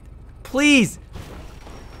land it. Please.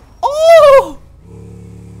 Oh!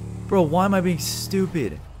 Bro, why am I being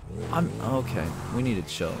stupid? I'm okay. We need to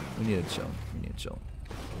chill. We need to chill. We need to chill.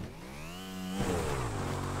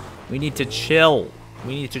 We need to chill.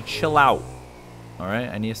 We need to chill out. Alright,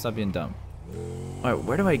 I need to stop being dumb. Alright,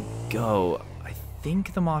 where do I go? I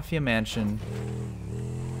think the Mafia Mansion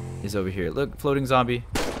is over here. Look, floating zombie.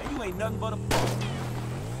 You ain't nothing but a punk.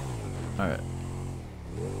 Alright.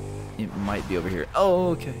 It might be over here. Oh,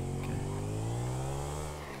 okay. Okay.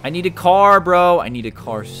 I need a car, bro. I need a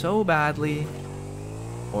car so badly.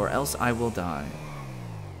 Or else I will die.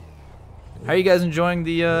 How are you guys enjoying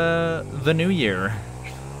the new year?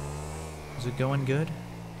 Is it going good?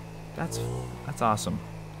 That's awesome.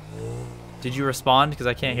 Did you respond? Because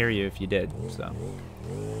I can't hear you if you did, so.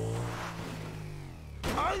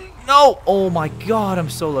 No! Oh my god, I'm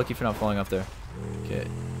so lucky for not falling off there. Okay.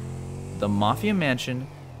 The Mafia Mansion,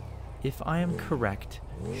 if I am correct,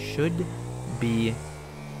 should be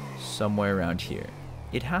somewhere around here.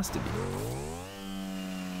 It has to be.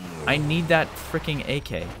 I need that freaking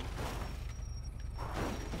AK.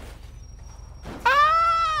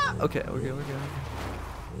 Ah! Okay, we're good, we're good.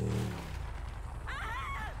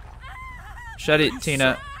 Shut it,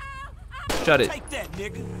 Tina. Shut it. Take that,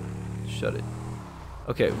 nigga. Shut it.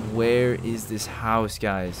 Okay, where is this house,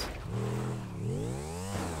 guys?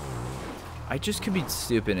 I just could be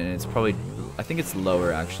stupid and it's probably... I think it's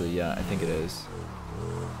lower, actually. Yeah, I think it is.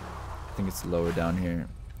 I think it's lower down here.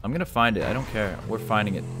 I'm gonna find it. I don't care. We're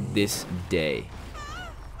finding it this day.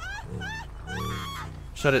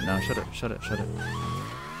 Shut it now. Shut it. Shut it. Shut it.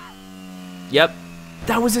 Yep.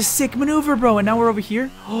 That was a sick maneuver, bro. And now we're over here.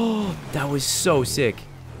 Oh, that was so sick.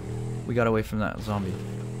 We got away from that zombie.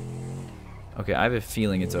 Okay, I have a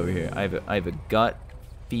feeling it's over here. I have a gut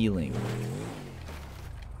feeling.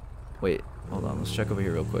 Wait, hold on. Let's check over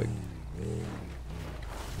here real quick.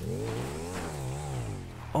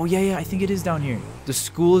 Oh, yeah, I think it is down here. The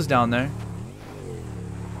school is down there.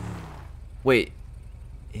 Wait,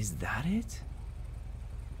 is that it?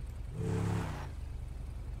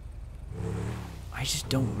 I just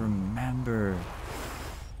don't remember.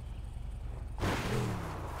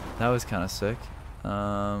 That was kind of sick.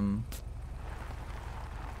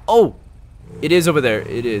 Oh! It is over there.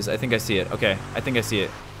 It is. I think I see it. Okay, I think I see it.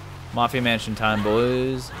 Mafia Mansion time,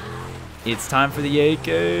 boys. It's time for the AK.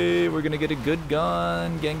 We're gonna get a good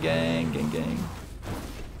gun. Gang, gang, gang, gang.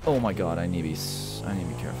 Oh my god, I need to be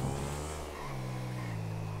careful.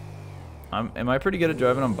 Am I pretty good at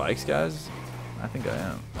driving on bikes, guys? I think I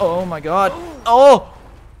am. Oh my god. Oh!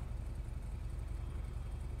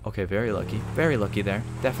 Okay, very lucky. Very lucky there.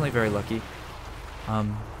 Definitely very lucky.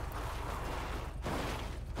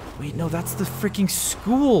 Wait, no, that's the freaking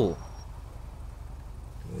school.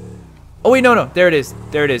 Oh, wait, no. There it is.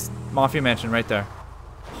 There it is. Mafia Mansion right there.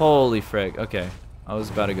 Holy frig. Okay. I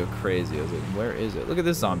was about to go crazy. I was like, where is it? Look at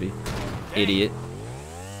this zombie. Idiot.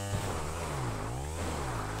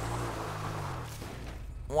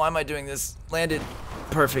 Why am I doing this? Landed.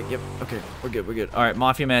 Perfect. Yep. Okay. We're good. We're good. All right.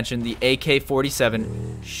 Mafia Mansion. The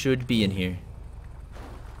AK-47 should be in here.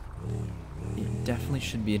 It definitely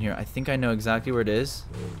should be in here. I think I know exactly where it is.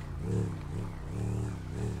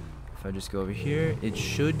 If I just go over here, it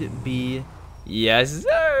should be. Yes,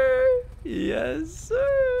 sir. Yes,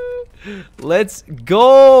 sir. Let's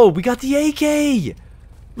go. We got the AK.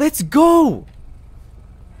 Let's go.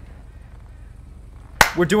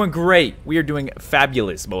 We're doing great. We are doing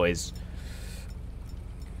fabulous, boys.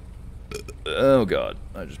 Oh god.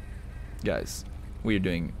 Guys, we're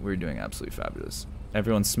doing absolutely fabulous.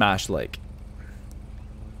 Everyone smash like.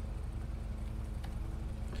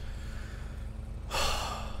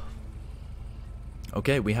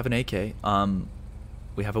 Okay, we have an AK.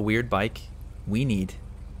 We have a weird bike. We need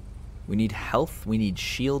health. We need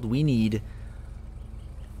shield. We need.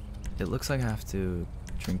 It looks like I have to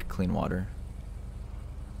drink clean water.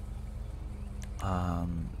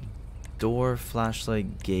 Door,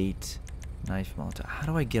 flashlight, gate, knife, Molotov. How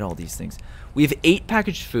do I get all these things? We have 8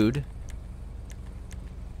 packaged food.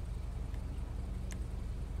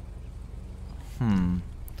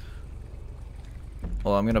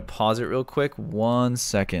 Well, I'm gonna pause it real quick. 1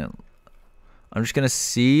 second. I'm just gonna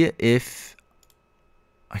see if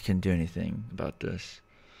I can do anything about this.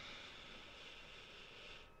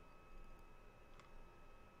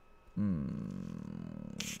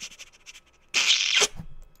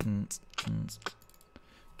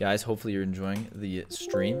 Guys, hopefully you're enjoying the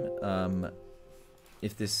stream.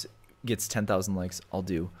 If this gets 10,000 likes, I'll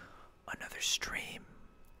do another stream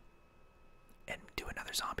and do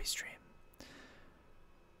another zombie stream.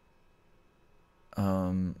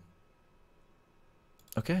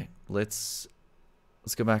 Okay, let's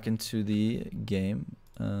go back into the game.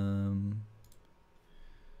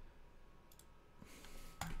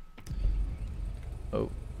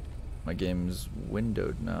 Oh, my game's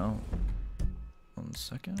windowed now. 1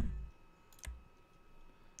 second.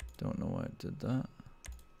 Don't know why it did that.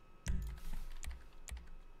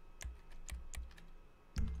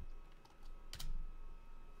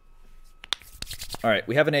 All right,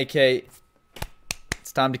 we have an AK.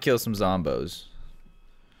 It's time to kill some zombos.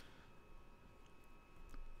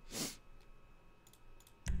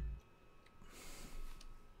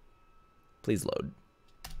 Please load.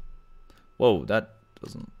 Whoa, that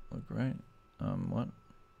doesn't look right. What?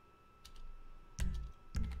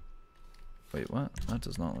 Wait, what? That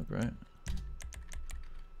does not look right.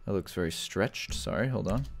 That looks very stretched. Sorry, hold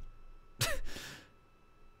on.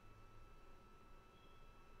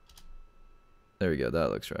 There we go. That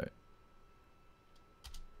looks right.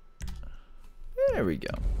 There we go.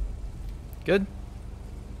 Good?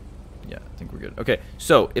 Yeah, I think we're good. Okay,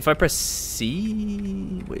 so if I press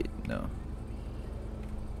C... Wait, no.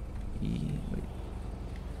 E... Wait.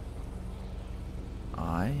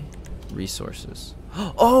 I... Resources.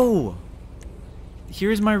 Oh!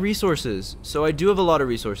 Here's my resources. So I do have a lot of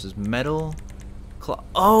resources. Metal...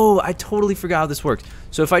 Oh, I totally forgot how this works.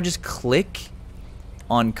 So if I just click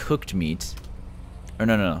on cooked meat... Or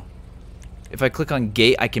no. If I click on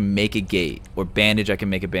gate, I can make a gate. Or bandage, I can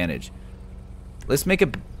make a bandage. Let's make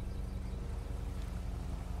a...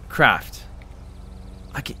 Craft.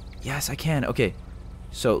 I can... Yes, I can. Okay.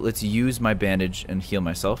 So let's use my bandage and heal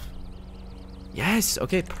myself. Yes.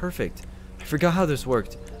 Okay, perfect. I forgot how this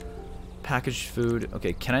worked. Packaged food.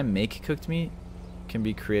 Okay, can I make cooked meat? Can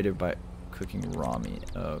be created by cooking raw meat.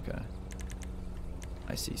 Oh, okay.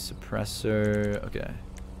 I see. Suppressor. Okay.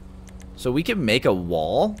 So we can make a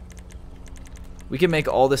wall. We can make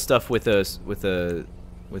all this stuff with a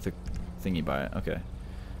thingy by it. Okay.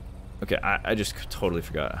 Okay, I just totally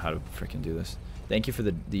forgot how to freaking do this. Thank you for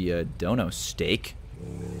the dono steak.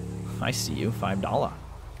 I see you. $5.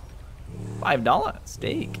 $5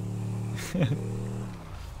 steak.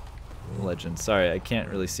 Legend. Sorry, I can't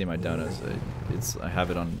really see my donos. I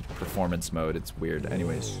have it on performance mode. It's weird.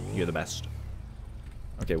 Anyways, you're the best.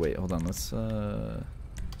 Okay, wait, hold on.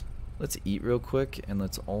 Let's eat real quick, and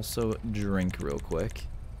let's also drink real quick.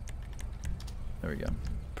 There we go.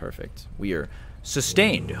 Perfect. We are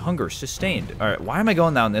sustained. Hunger sustained. All right, why am I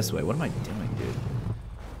going down this way? What am I doing, dude?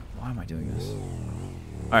 Why am I doing this?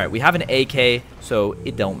 All right, we have an AK, so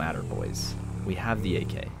it don't matter, boys. We have the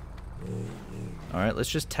AK. All right, let's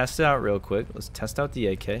just test it out real quick. Let's test out the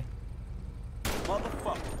AK.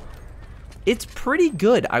 It's pretty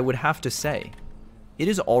good, I would have to say. It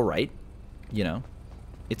is all right, you know.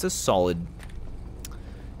 It's a solid.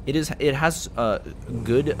 It has a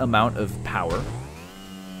good amount of power.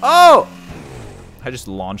 Oh! I just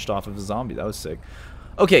launched off of a zombie. That was sick.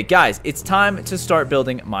 Okay, guys, it's time to start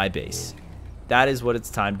building my base. That is what it's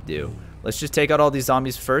time to do. Let's just take out all these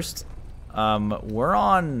zombies first. We're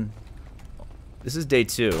on... This is day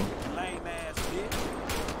 2. Lame ass bitch.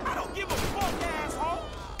 I don't give a fuck, asshole.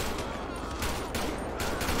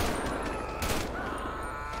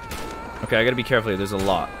 Okay, I gotta be careful here. There's a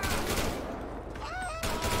lot.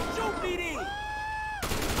 Shoot me then.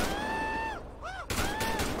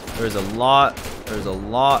 There's a lot. There's a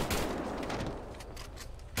lot.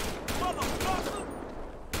 Motherfucker.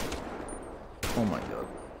 Oh my god.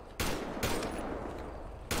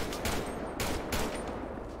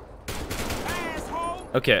 Asshole.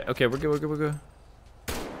 Okay, okay, we're good, we're good, we're good.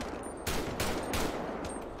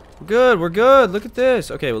 We're good, we're good. Look at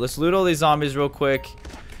this. Okay, well, let's loot all these zombies real quick.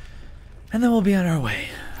 And then we'll be on our way.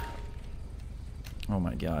 Oh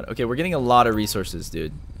my god. Okay, we're getting a lot of resources,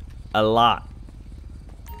 dude. A lot.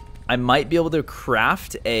 I might be able to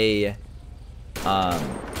craft a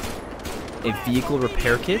vehicle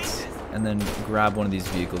repair kit and then grab one of these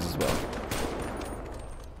vehicles as well.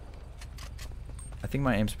 I think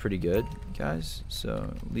my aim's pretty good, guys.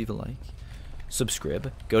 So leave a like.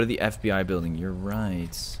 Subscribe. Go to the FBI building. You're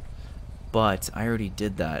right. But I already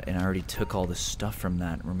did that, and I already took all the stuff from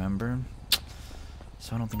that, remember?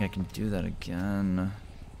 So I don't think I can do that again.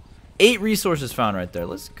 8 resources found right there.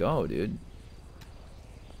 Let's go, dude.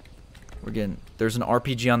 We're getting... There's an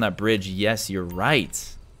RPG on that bridge. Yes, you're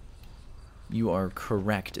right. You are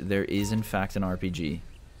correct. There is, in fact, an RPG.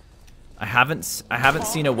 I haven't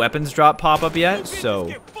seen a weapons drop pop up yet,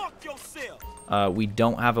 so... we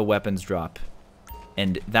don't have a weapons drop.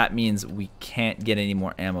 And that means we can't get any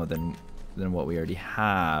more ammo than what we already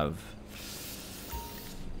have.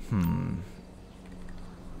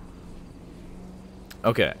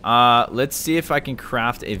 Okay, let's see if I can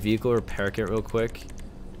craft a vehicle repair kit real quick.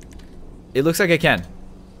 It looks like I can.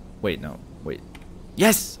 Wait, no, wait.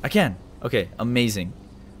 Yes, I can. Okay, amazing.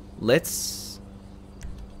 Let's...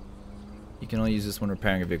 You can only use this when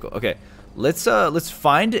repairing a vehicle. Okay, let's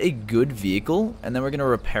find a good vehicle, and then we're gonna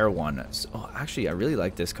repair one. So, oh, actually, I really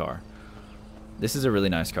like this car. This is a really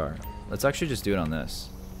nice car. Let's actually just do it on this.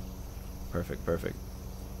 Perfect, perfect.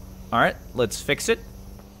 All right, let's fix it.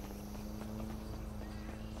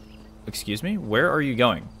 Excuse me? Where are you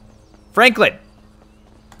going? Franklin!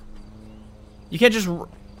 You can't just...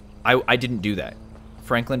 I didn't do that.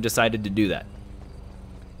 Franklin decided to do that.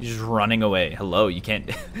 He's just running away. Hello, you can't...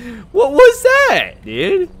 What was that,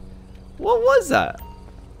 dude? What was that?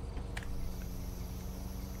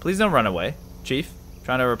 Please don't run away, Chief.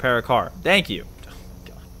 Trying to repair a car. Thank you. Oh,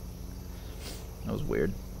 God. That was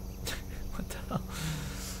weird. What the hell?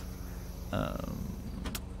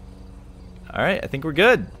 Alright, I think we're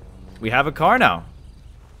good. We have a car now.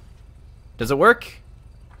 Does it work?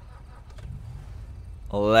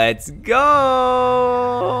 Let's go,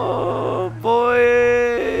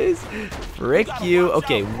 boys. Frick you.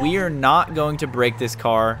 Okay, we are not going to break this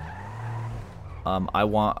car. I'm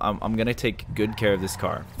gonna take good care of this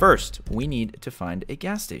car. First, we need to find a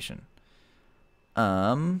gas station.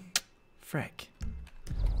 Frick.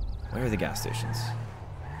 Where are the gas stations?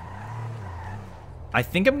 I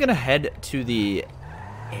think I'm gonna head to the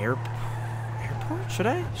airport. Should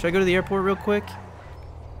I go to the airport real quick?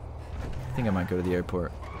 I think I might go to the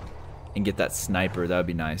airport and get that sniper. That would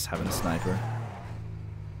be nice, having a sniper.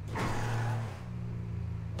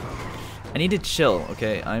 I need to chill,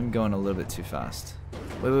 okay? I'm going a little bit too fast.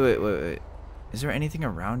 Wait. Is there anything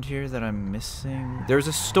around here that I'm missing? There's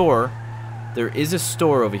a store. There is a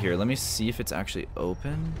store over here. Let me see if it's actually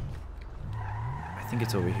open. I think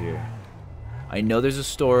it's over here. I know there's a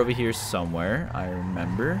store over here somewhere. I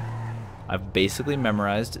remember. I've basically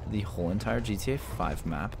memorized the whole entire GTA 5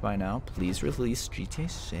 map by now. Please release GTA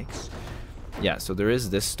 6. Yeah, so there is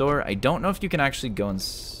this store. I don't know if you can actually go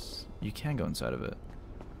you can go inside of it,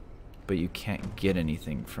 but you can't get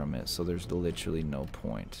anything from it, so there's literally no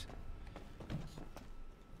point.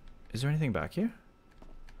 Is there anything back here?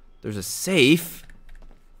 There's a safe.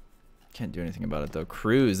 Can't do anything about it though.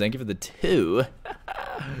 Cruise, thank you for the 2.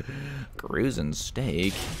 Cruise and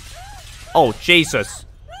steak. Oh, Jesus.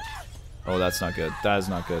 Oh, that's not good. That is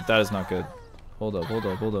not good. That is not good. Hold up.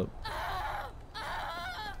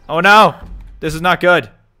 Oh no! This is not good.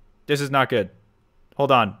 This is not good.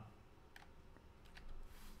 Hold on.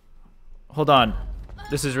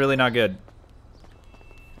 This is really not good.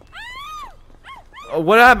 Oh,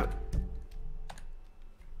 what happened?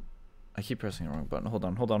 I keep pressing the wrong button. Hold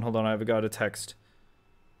on. I got a text.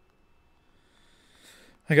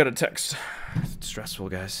 stressful,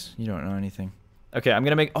 guys. You don't know anything. Okay, I'm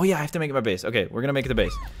gonna make... Oh, yeah, I have to make it my base. Okay, we're gonna make it the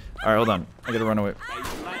base. Alright, hold on. I gotta run away.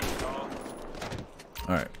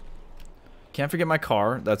 Alright. Can't forget my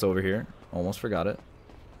car. That's over here. Almost forgot it.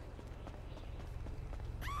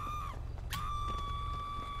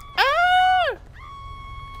 Ah!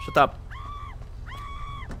 Shut up.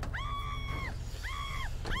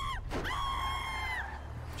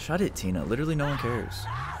 Shut it, Tina. Literally no one cares.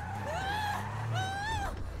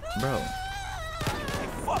 Bro.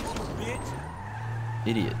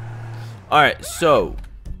 Idiot. Alright, so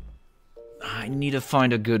I need to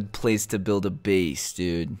find a good place to build a base,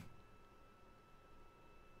 dude.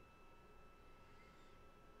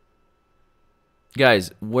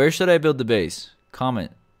 Guys, where should I build the base?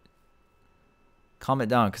 Comment. Comment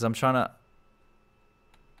down, because I'm trying to...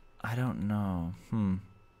 I don't know.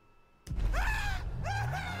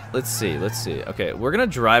 Let's see, let's see. Okay, we're going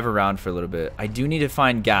to drive around for a little bit. I do need to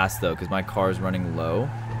find gas, though, because my car is running low.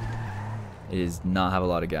 It does not have a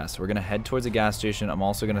lot of gas. So we're going to head towards a gas station. I'm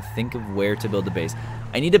also going to think of where to build a base.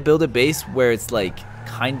 I need to build a base where it's, like,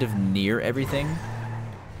 kind of near everything.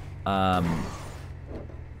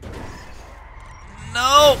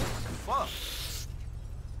 No!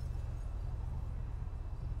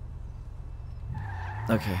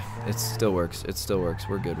 Okay, it still works. It still works.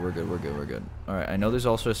 We're good. We're good. We're good. We're good. All right. I know there's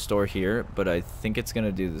also a store here, but I think it's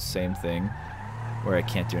gonna do the same thing, where I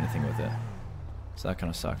can't do anything with it. So that kind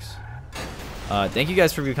of sucks. Thank you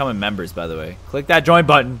guys for becoming members, by the way. Click that join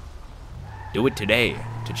button. Do it today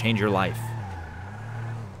to change your life.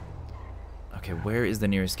 Okay, where is the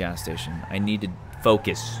nearest gas station? I need to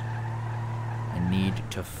focus. I need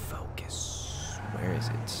to focus. Where is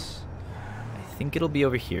it? I think it'll be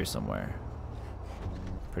over here somewhere.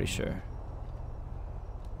 Pretty sure.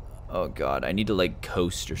 Oh god, I need to like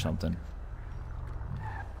coast or something.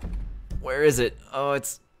 Where is it? Oh,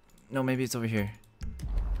 it's... No, maybe it's over here.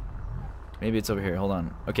 Maybe it's over here. Hold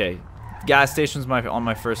on. Okay. Gas station's on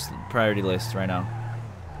my first priority list right now.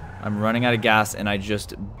 I'm running out of gas and I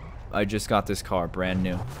just got this car brand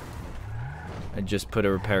new. I just put a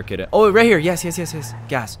repair kit in. Oh, right here. Yes, yes, yes, yes.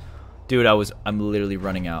 Gas. Dude, I'm literally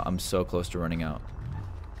running out. I'm so close to running out.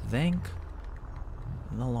 Thank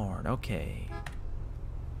the Lord. Okay.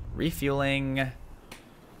 Refueling.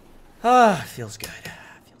 Ah, feels good.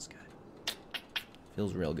 Feels good.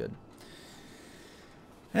 Feels real good.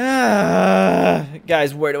 Ah,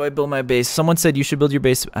 guys, where do I build my base? Someone said you should build your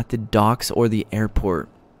base at the docks or the airport.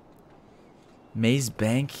 Maze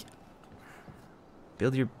Bank.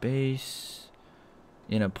 Build your base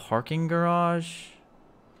in a parking garage.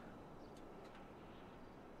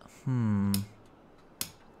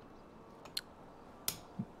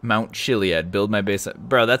 Mount Chiliad. Build my base.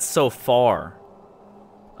 Bro, that's so far.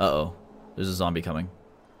 Uh-oh. There's a zombie coming.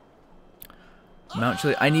 Mount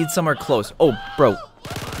Chiliad. I need somewhere close. Oh, bro.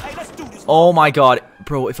 Oh my god.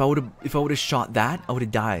 Bro, if I would have shot that, I would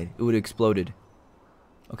have died. It would have exploded.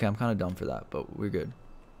 Okay, I'm kind of dumb for that, but we're good.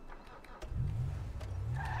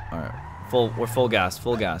 Alright. We're full gas.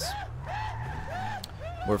 Full gas.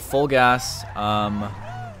 We're full gas.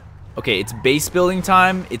 Okay, it's base building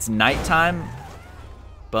time. It's nighttime.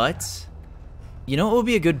 But, you know what would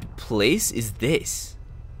be a good place is this.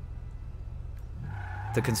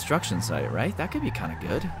 The construction site, right? That could be kind of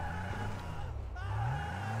good.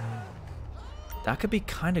 That could be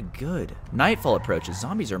kind of good. Nightfall approaches.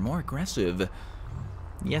 Zombies are more aggressive.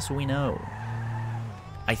 Yes, we know.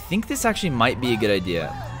 I think this actually might be a good idea.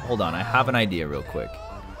 Hold on, I have an idea real quick.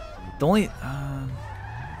 The only...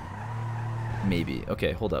 maybe.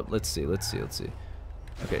 Okay, hold up. Let's see, let's see, let's see.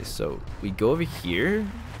 Okay, so we go over here.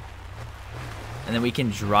 And then we can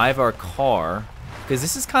drive our car. Because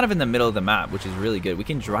this is kind of in the middle of the map, which is really good. We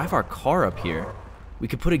can drive our car up here. We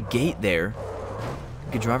could put a gate there.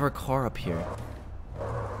 We could drive our car up here.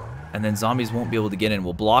 And then zombies won't be able to get in.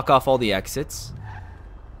 We'll block off all the exits.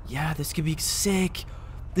 Yeah, this could be sick.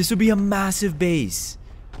 This would be a massive base.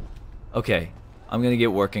 Okay, I'm gonna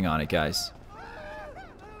get working on it, guys.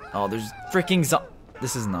 Oh, there's freaking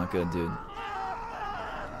this is not good, dude.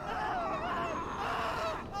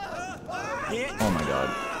 Oh my god.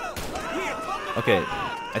 Okay,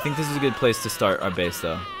 I think this is a good place to start our base,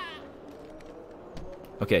 though.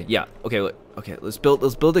 Okay, yeah. Okay, okay. Let's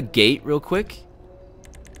build a gate real quick.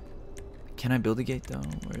 Can I build a gate though?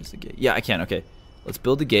 Where is the gate? Yeah, I can. Okay, let's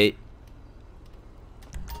build a gate.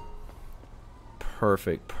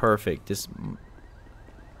 Perfect, perfect. This.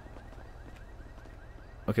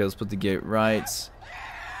 Okay, let's put the gate right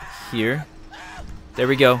here. There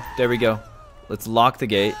we go. There we go. Let's lock the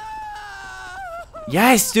gate.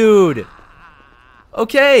 Yes, dude.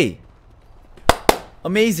 Okay.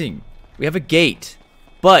 Amazing. We have a gate.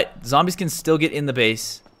 But zombies can still get in the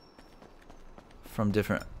base from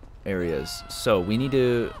different areas. So we need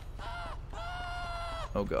to...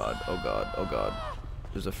 Oh god, oh god, oh god.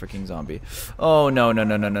 There's a freaking zombie. Oh no, no,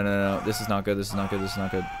 no, no, no, no, no. This is not good, this is not good, this is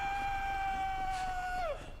not good.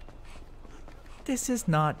 This is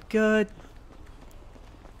not good.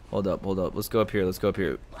 Hold up, hold up. Let's go up here, let's go up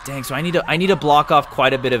here. Dang, so I need to block off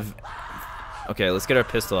quite a bit of... Okay, let's get our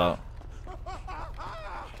pistol out.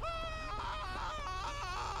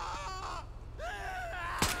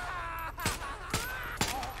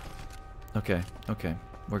 Okay, okay.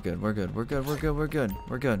 We're good, we're good, we're good, we're good, we're good,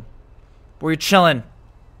 we're good. We're chilling.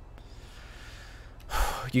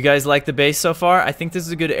 You guys like the base so far? I think this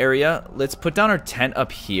is a good area. Let's put down our tent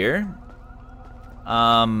up here.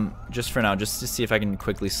 Just for now, just to see if I can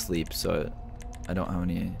quickly sleep so I don't have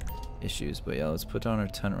any issues. But yeah, let's put down our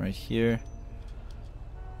tent right here.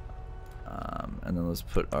 And then let's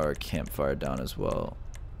put our campfire down as well.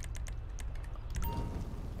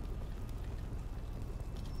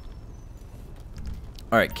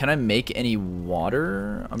 Alright, can I make any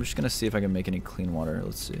water? I'm just gonna see if I can make any clean water.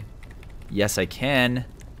 Let's see. Yes, I can.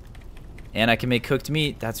 And I can make cooked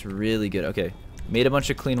meat. That's really good. Okay. Made a bunch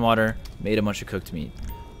of clean water. Made a bunch of cooked meat.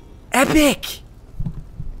 Epic!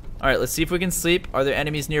 Alright, let's see if we can sleep. Are there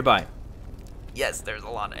enemies nearby? Yes, there's a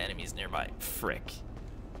lot of enemies nearby. Frick.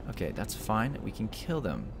 Okay, that's fine. We can kill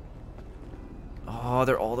them. Oh,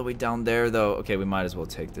 they're all the way down there, though. Okay, we might as well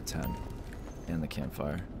take the tent and the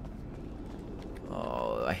campfire.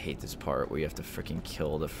 Oh, I hate this part where you have to freaking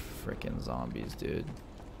kill the freaking zombies, dude.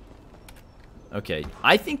 Okay,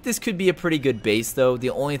 I think this could be a pretty good base, though. The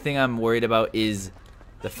only thing I'm worried about is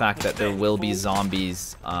the fact that there will be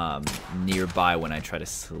zombies nearby when I try to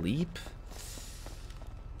sleep.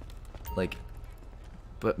 Like,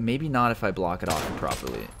 but maybe not if I block it off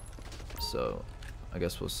properly. So, I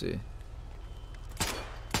guess we'll see.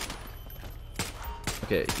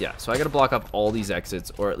 Okay, yeah, so I gotta block off all these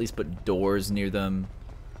exits, or at least put doors near them.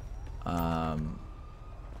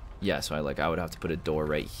 Yeah, so I would have to put a door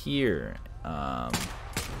right here.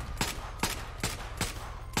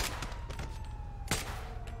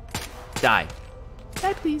 Die.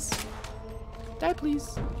 Die, please. Die,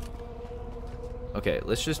 please. Okay,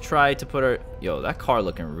 let's just try to put our... Yo, that car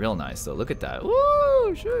looking real nice, though. Look at that.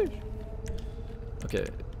 Woo! Shush. Okay,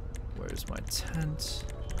 where's my tent?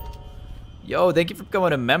 Yo, thank you for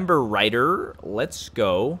becoming a member, Ryder. Let's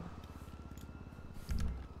go.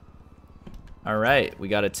 All right, we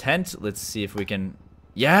got a tent. Let's see if we can...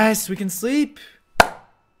 Yes, we can sleep.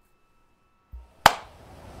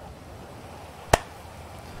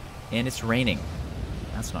 And it's raining.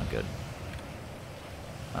 That's not good.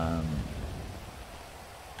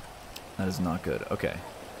 That is not good. Okay.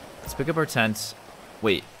 Let's pick up our tent.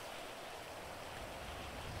 Wait.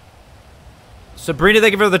 Sabrina,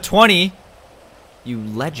 thank you for the 20. You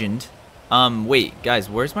legend. Wait, guys,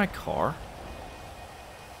 where's my car?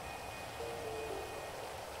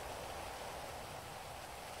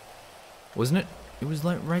 Wasn't it? It was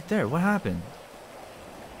like right there. What happened?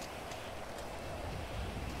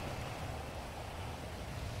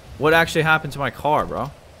 What actually happened to my car,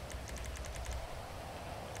 bro?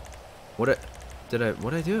 What'd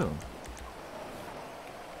I do?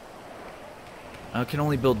 I can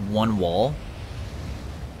only build one wall.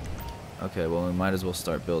 Okay, well, we might as well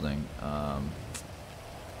start building.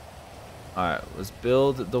 Alright, let's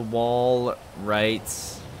build the wall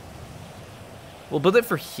right. We'll build it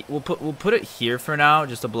for we'll put it here for now,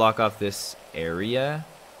 just to block off this area.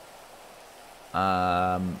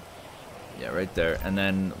 Yeah, right there. And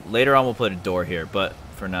then later on we'll put a door here, but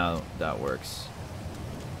for now that works.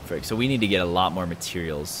 Frick. So we need to get a lot more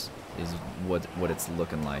materials is what it's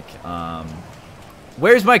looking like.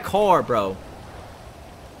 Where's my car, bro?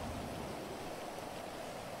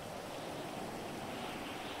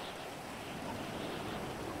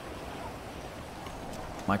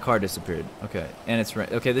 My car disappeared. Okay, and it's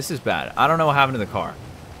right. Okay, this is bad. I don't know what happened to the car.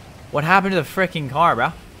 What happened to the freaking car,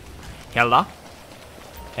 bro? Hello?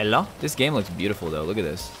 Hello? This game looks beautiful, though. Look at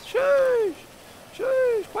this. Sheesh!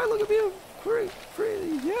 Sheesh! Why look at me? Pretty,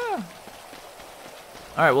 yeah.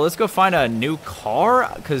 Alright, well, let's go find a new car,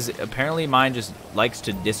 because apparently mine just likes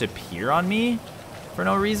to disappear on me for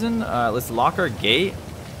no reason. Let's lock our gate.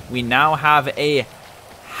 We now have a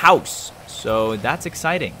house, so that's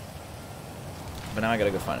exciting. But now I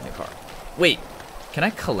gotta go find a new car. Wait, can I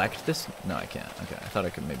collect this? No, I can't. Okay, I thought I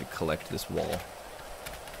could maybe collect this wall.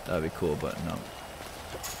 That would be cool, but no.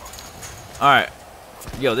 Alright.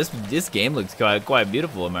 Yo, this game looks quite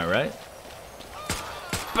beautiful, am I right?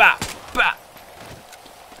 Bah! Bah!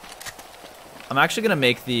 I'm actually gonna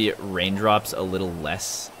make the raindrops a little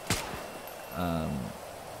less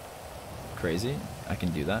crazy. I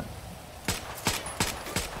can do that.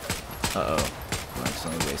 Uh-oh. I'm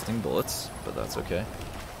accidentally wasting bullets, but that's okay.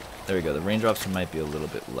 There we go. The raindrops might be a little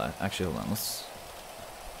bit less. Actually, hold on. Let's...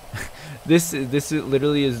 this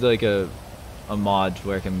literally is like a mod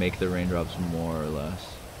where I can make the raindrops more or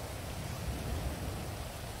less.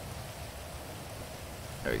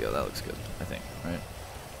 There we go. That looks good, I think, right?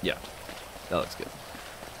 Yeah. That looks good.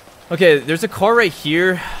 Okay, there's a car right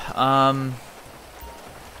here.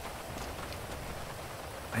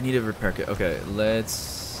 I need a repair kit. Okay,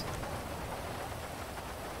 let's...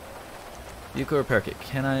 Vehicle repair kit.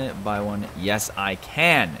 Can I buy one? Yes, I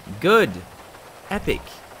can. Good. Epic.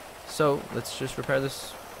 So, let's just repair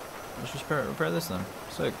this. Let's just repair this then.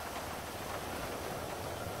 Sick.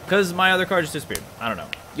 Because my other car just disappeared. I don't know.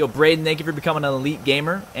 Yo, Braden, thank you for becoming an elite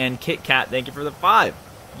gamer. And KitKat, thank you for the 5.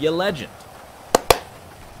 You legend.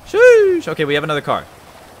 Sheesh. Okay, we have another car.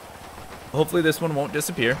 Hopefully this one won't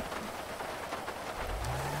disappear.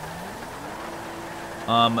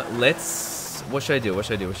 Let's... What should I do? What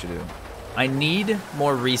should I do? What should I do? I need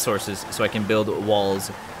more resources so I can build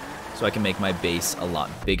walls, so I can make my base a lot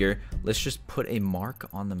bigger. Let's just put a mark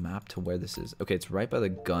on the map to where this is. Okay, it's right by the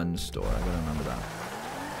gun store. I gotta remember that.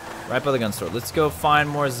 Right by the gun store. Let's go find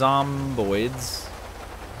more zomboids.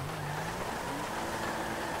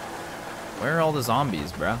 Where are all the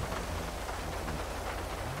zombies, bruh?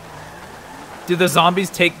 Do the zombies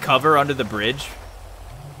take cover under the bridge?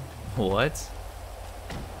 What?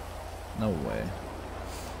 No way.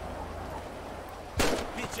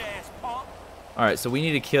 Alright, so we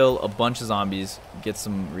need to kill a bunch of zombies, get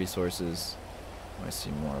some resources. Oh, I see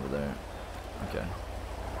more over there. Okay.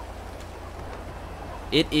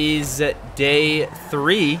 It is day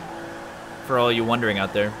 3, for all you wondering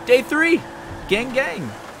out there. Day 3! Gang, gang!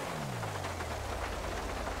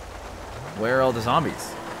 Where are all the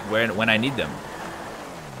zombies? When I need them?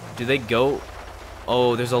 Do they go...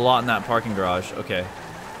 Oh, there's a lot in that parking garage. Okay.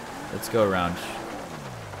 Let's go around.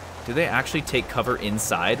 Do they actually take cover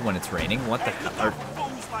inside when it's raining? What the hell?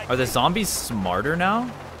 Are the zombies smarter now?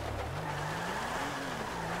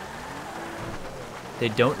 They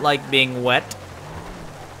don't like being wet.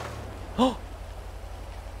 Oh!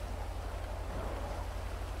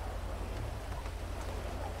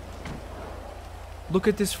 Look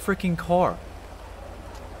at this freaking car.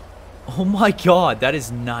 Oh my god, that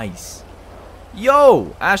is nice.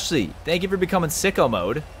 Yo, Ashley, thank you for becoming sicko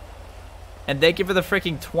mode. And thank you for the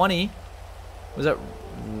freaking 20. Was that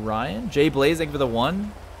Ryan? Jay Blaze, thank you for the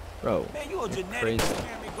 1. Bro, Man, you you're crazy.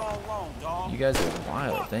 You guys are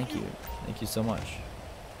wild. Thank you. Thank you so much.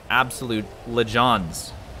 Absolute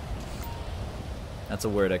legends. That's a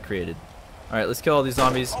word I created. Alright, let's kill all these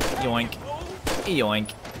zombies. Yoink.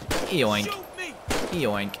 Yoink. Yoink.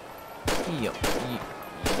 Yoink.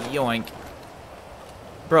 Yoink.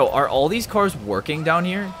 Bro, are all these cars working down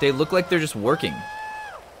here? They look like they're just working.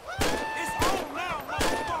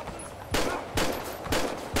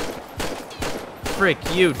 Frick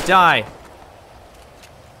you, die.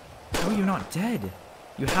 No, you're not dead.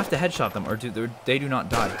 You have to headshot them or they do not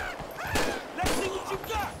die.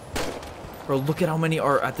 Bro, look at how many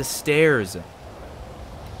are at the stairs.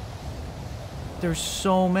 There's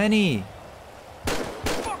so many.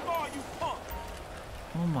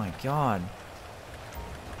 Oh my god.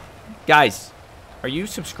 Guys, are you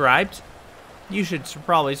subscribed? You should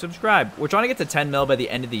probably subscribe. We're trying to get to 10 mil by the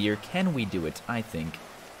end of the year. Can we do it? I think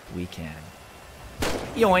we can.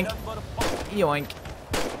 Yoink. Yoink.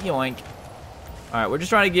 Yoink. Alright, we're just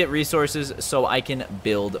trying to get resources so I can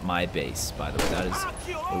build my base, by the way. That is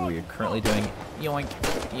what we're currently doing. Yoink.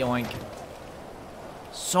 Yoink.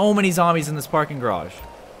 So many zombies in this parking garage.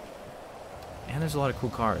 And there's a lot of cool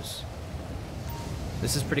cars.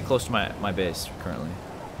 This is pretty close to my base currently.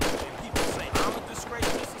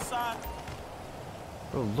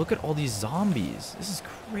 Bro, look at all these zombies. This is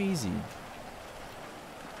crazy.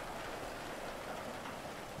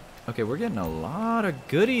 Okay, we're getting a lot of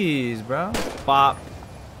goodies, bro. Bop.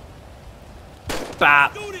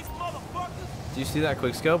 Bop. Do you see that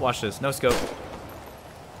quick scope? Watch this. No scope.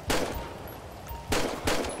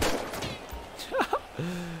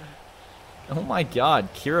 Oh my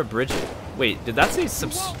god, Kira Bridget. Wait, did that say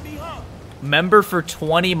member for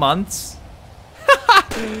 20 months?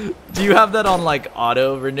 Do you have that on like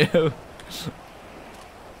auto renew?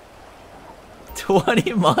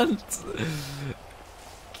 20 months?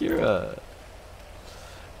 Kira's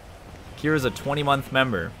a 20-month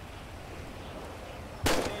member.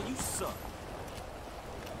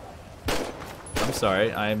 I'm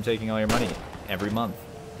sorry, I am taking all your money every month.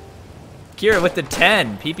 Kira with the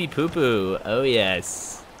 10. Pee pee poo poo. Oh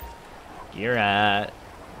yes. Kira,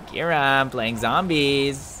 I'm playing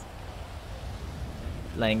zombies.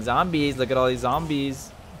 Playing zombies. Look at all these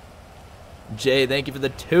zombies. Jay, thank you for the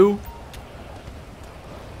 2.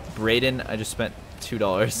 Brayden, I just spent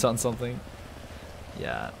 $2 on something.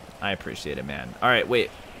 Yeah, I appreciate it, man. All right, wait.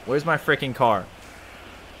 Where's my freaking car?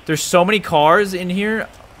 There's so many cars in here.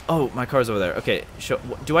 Oh, my car's over there. Okay,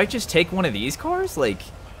 do I just take one of these cars? Like,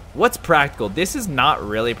 what's practical? This is not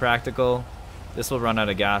really practical. This will run out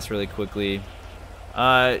of gas really quickly.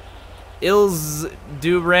 Ills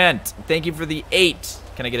Durant, thank you for the 8.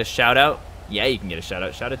 Can I get a shout out? Yeah, you can get a shout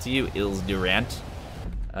out. Shout out to you, Ills Durant.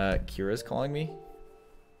 Kira's calling me.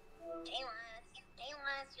 Kayla,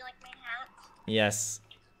 you like my hat? Yes.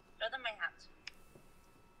 Show them my hat.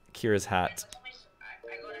 Kira's hat.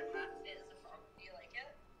 I got a hat. Do you like it?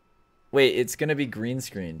 Wait, it's gonna be green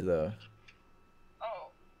screened though. Oh.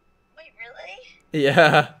 Wait, really?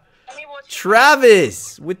 Yeah. Let me watch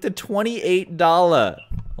Travis with the $28.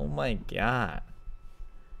 Oh my god.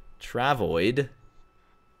 Travoid.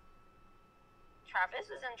 Travis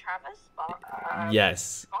is in Travis? Yes.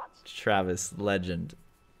 Spots? Travis, legend.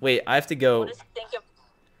 Wait, I have to go. What does he think of?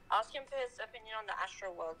 Ask him for his opinion on the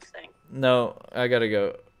Astro Worlds thing. No, I gotta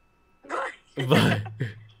go. Bye.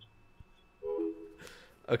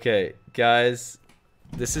 Okay, guys,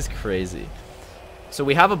 this is crazy. So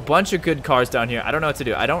we have a bunch of good cars down here. I don't know what to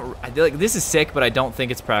do. I feel like this is sick, but I don't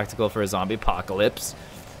think it's practical for a zombie apocalypse.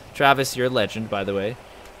 Travis, you're a legend, by the way.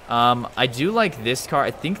 I do like this car.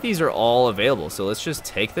 I think these are all available, so let's just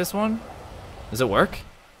take this one. Does it work?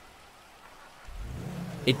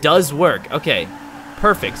 It does work. Okay,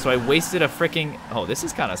 perfect. So I wasted a freaking... Oh, this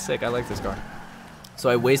is kind of sick. I like this car. So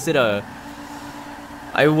I wasted a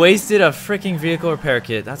freaking vehicle repair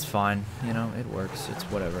kit. That's fine. You know, it works. It's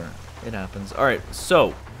whatever. It happens. All right,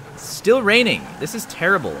 so still raining. This is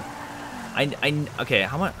terrible. Okay,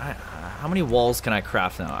 how many walls can I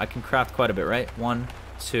craft now? I can craft quite a bit, right? 1,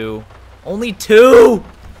 2, only 2.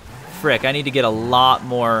 Frick, I need to get a lot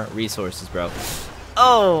more resources, bro.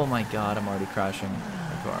 Oh my god, I'm already crashing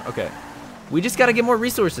my car. Okay, we just gotta get more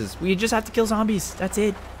resources. We just have to kill zombies. That's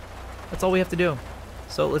it. That's all we have to do.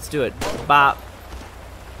 So let's do it. Bop.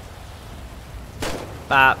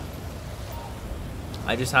 Bop.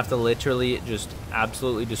 I just have to literally just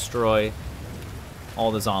absolutely destroy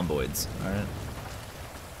all the zomboids. All right.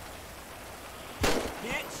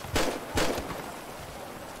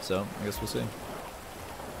 So I guess we'll see.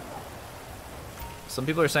 Some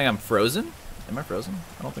people are saying I'm frozen. Am I frozen?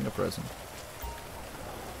 I don't think I'm frozen.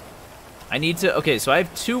 I need to... Okay, so I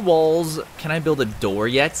have 2 walls. Can I build a door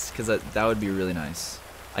yet? Because that would be really nice.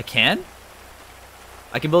 I can?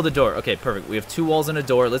 I can build a door. Okay, perfect. We have 2 walls and a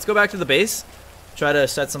door. Let's go back to the base. Try to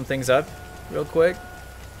set some things up real quick.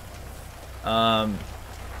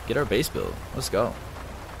 Get our base built. Let's go.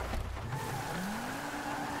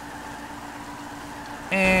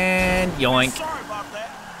 And yoink. Sorry about that.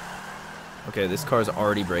 Okay, this car is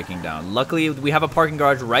already breaking down. Luckily, we have a parking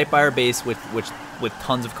garage right by our base with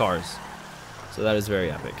tons of cars. So that is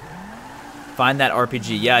very epic. Find that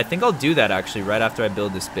RPG. Yeah, I think I'll do that actually right after I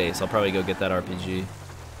build this base. I'll probably go get that RPG.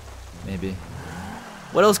 Maybe.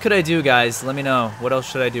 What else could I do, guys? Let me know. What else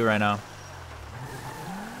should I do right now?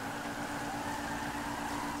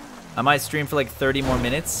 I might stream for like 30 more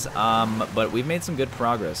minutes, but we've made some good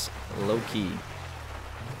progress. Low key.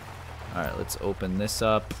 Alright, let's open this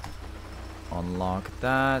up. Unlock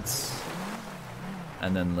that.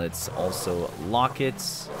 And then let's also lock it.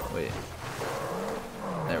 Wait.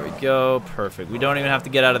 There we go. Perfect. We don't even have to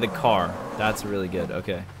get out of the car. That's really good.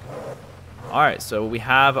 Okay. Alright, so we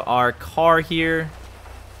have our car here.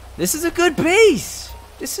 This is a good base.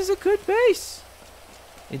 This is a good base.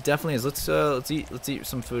 It definitely is. Let's eat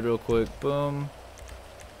some food real quick. Boom.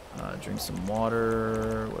 Drink some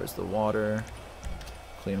water. Where's the water?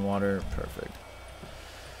 Clean water. Perfect.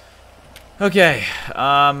 Okay.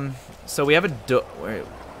 So we have a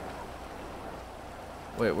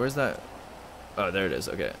wait, where's that? Oh, there it is.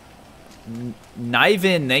 Okay.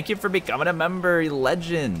 Niven, thank you for becoming a member.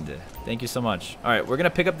 Legend. Thank you so much. All right, we're going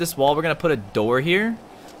to pick up this wall. We're going to put a door here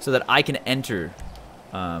so that I can enter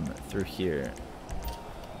through here.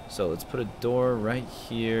 So let's put a door right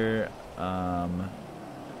here. And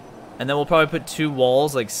then we'll probably put 2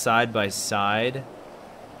 walls like side by side.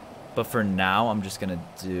 But for now, I'm just going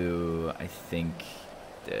to do, I think,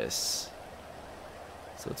 this.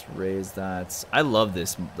 So let's raise that. I love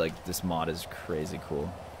this. Like, this mod is crazy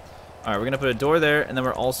cool. All right, we're going to put a door there. And then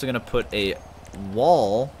we're also going to put a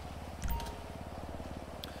wall.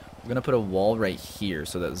 We're going to put a wall right here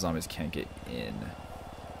so that the zombies can't get in.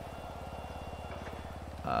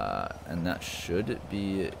 And that should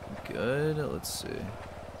be good. Let's see.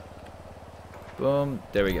 Boom.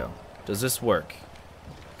 There we go. Does this work?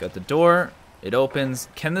 Got the door. It opens.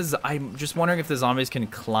 I'm just wondering if the zombies can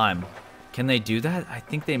climb. Can they do that? I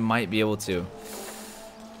think they might be able to.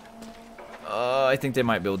 I think they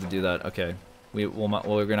might be able to do that. Okay. We're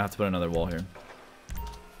gonna have to put another wall here.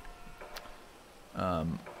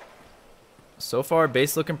 So far,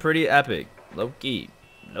 base looking pretty epic. Low key,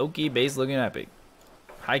 base looking epic.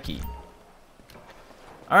 High key.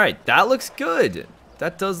 All right, that looks good.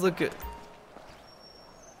 That does look good.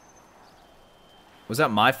 Was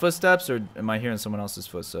that my footsteps, or am I hearing someone else's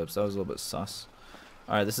footsteps? That was a little bit sus.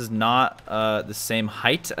 All right, this is not the same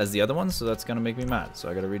height as the other one, so that's gonna make me mad. So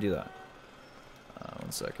I gotta redo that.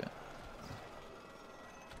 1 second.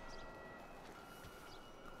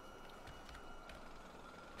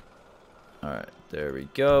 Alright, there we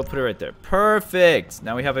go. Put it right there. Perfect!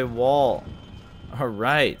 Now we have a wall.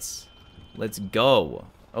 Alright. Let's go.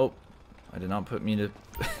 Oh, I did not put me to...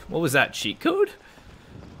 What was that? Cheat code?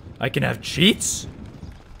 I can have cheats?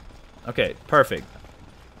 Okay, perfect.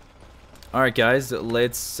 Alright, guys.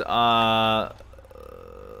 Let's...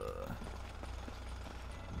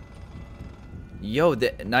 Yo,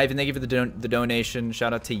 Knife, thank you for the donation.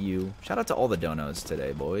 Shout out to you. Shout out to all the donos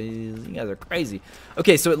today, boys. You guys are crazy.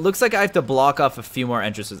 Okay, so it looks like I have to block off a few more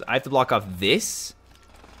entrances. I have to block off this.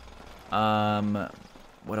 What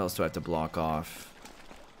else do I have to block off?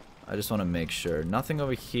 I just want to make sure. Nothing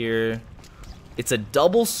over here. It's a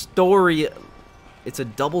double story. It's a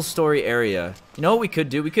double story area. You know what we could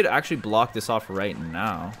do? We could actually block this off right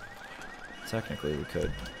now. Technically, we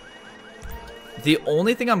could. The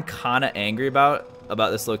only thing I'm kind of angry about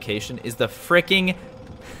this location is the freaking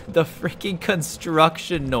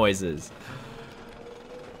construction noises.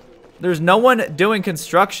 There's no one doing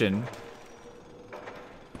construction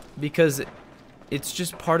because it's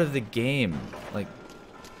just part of the game. Like,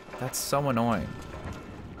 that's so annoying.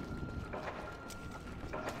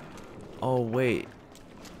 Oh, wait.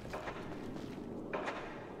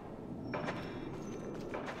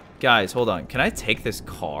 Guys, hold on. Can I take this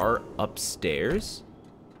car upstairs?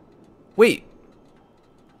 Wait.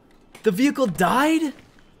 The vehicle died?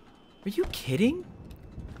 Are you kidding?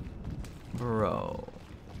 Bro.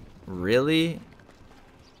 Really?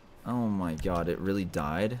 Oh my god, it really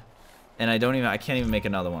died? And I can't even make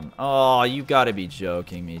another one. Oh, you gotta be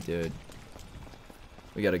joking me, dude.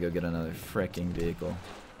 We gotta go get another freaking vehicle.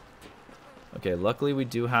 Okay, luckily we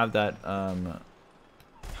do have that,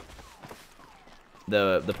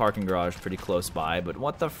 the parking garage pretty close by, but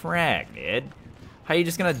what the frack, dude? How are you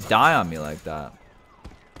just gonna die on me like that?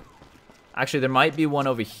 Actually, there might be one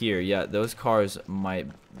over here. Yeah, those cars might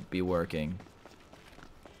be working.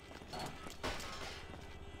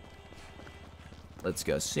 Let's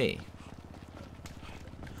go see.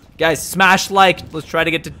 Guys, smash like. Let's try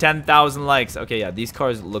to get to 10,000 likes. Okay, yeah, these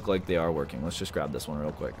cars look like they are working. Let's just grab this one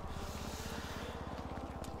real quick.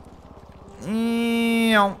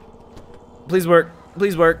 Please work.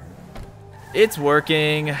 Please work. It's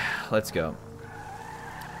working. Let's go.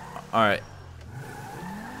 Alright.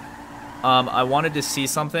 I wanted to see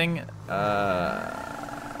something.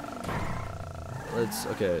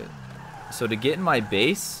 Okay. So to get in my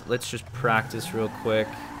base, let's just practice real quick.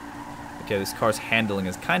 Okay, this car's handling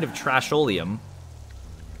is kind of trasholium.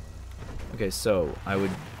 Okay, so I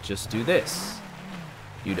would just do this.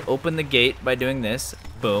 You'd open the gate by doing this.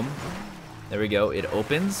 Boom. There we go. It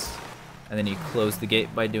opens. And then you close the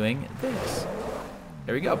gate by doing this.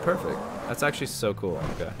 There we go. Perfect. That's actually so cool.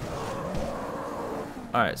 Okay.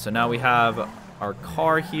 Alright, so now we have our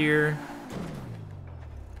car here.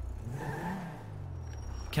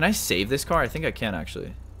 Can I save this car? I think I can,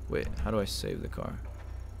 actually. Wait, how do I save the car?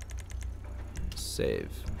 Save.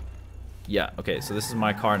 Yeah, okay, so this is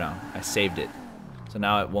my car now. I saved it. So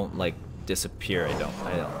now it won't, like, disappear. I don't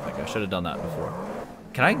think I should have done that before.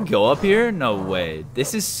 Can I go up here? No way.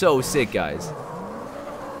 This is so sick, guys.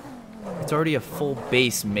 It's already a full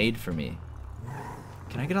base made for me.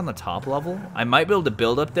 Can I get on the top level? I might be able to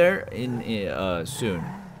build up there soon.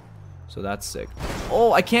 So that's sick.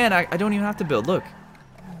 Oh, I can. I don't even have to build. Look.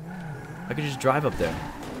 I could just drive up there.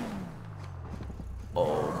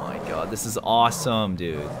 Oh my god. This is awesome,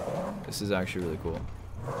 dude. This is actually really cool.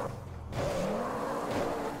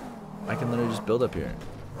 I can literally just build up here.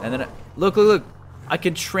 And then, look. I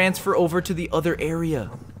can transfer over to the other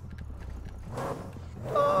area.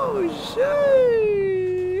 Oh, shit.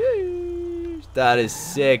 That is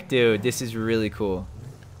sick, dude. This is really cool.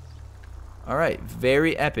 Alright,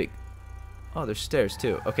 very epic. Oh, there's stairs,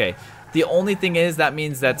 too. Okay. The only thing is, that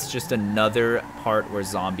means that's just another part where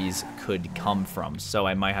zombies could come from. So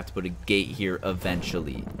I might have to put a gate here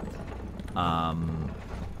eventually.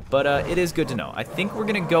 But it is good to know. I think we're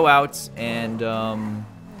going to go out and...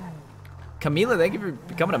 Camila, thank you for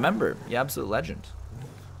becoming a member. You absolute legend.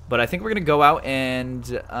 But I think we're going to go out and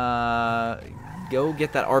go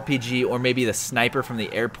get that RPG or maybe the sniper from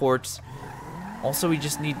the airport. Also, we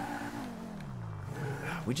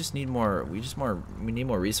need more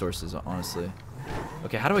resources, honestly.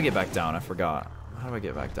 Okay, how do I get back down? I forgot. How do I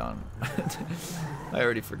get back down? I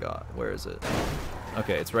already forgot. Where is it?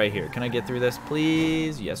 Okay, it's right here. Can I get through this,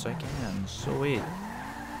 please? Yes, I can. Sweet.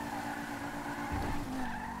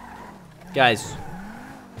 Guys,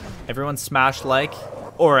 everyone smash like,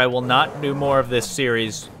 or I will not do more of this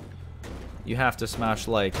series. You have to smash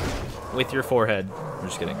like with your forehead. I'm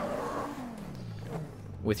just kidding.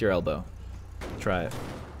 With your elbow. Try it.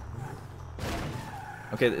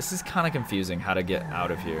 Okay, this is kind of confusing how to get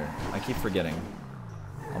out of here. I keep forgetting.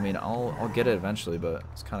 I mean, I'll get it eventually, but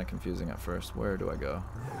it's kind of confusing at first. Where do I go?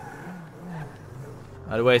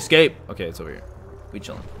 How do I escape? Okay, it's over here. We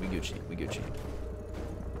chillin'. We Gucci. We Gucci.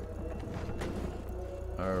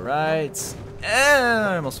 Alright.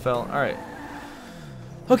 I almost fell. Alright.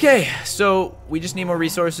 Okay, so we just need more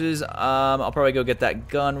resources. I'll probably go get that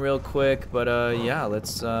gun real quick, but yeah,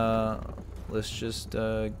 let's just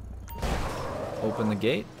open the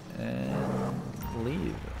gate and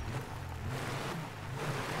leave.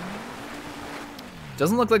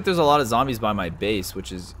 Doesn't look like there's a lot of zombies by my base,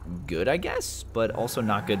 which is good, I guess, but also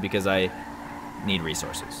not good because I need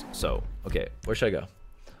resources. So, okay, where should I go?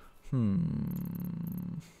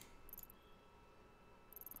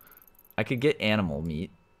 I could get animal meat.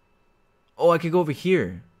 Oh, I could go over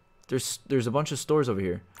here. There's a bunch of stores over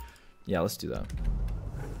here. Yeah, let's do that.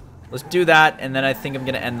 Let's do that, and then I think I'm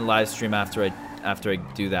gonna end the live stream after I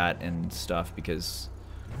do that and stuff because,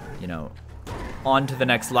 you know, on to the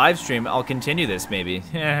next live stream. I'll continue this maybe.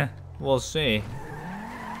 Yeah, we'll see.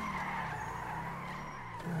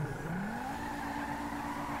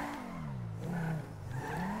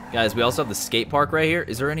 Guys, we also have the skate park right here.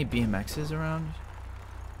 Is there any BMXs around?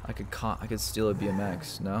 I could steal a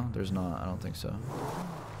BMX. No, there's not. I don't think so.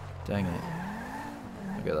 Dang it.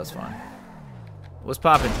 Okay, that's fine. What's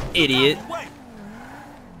poppin', idiot?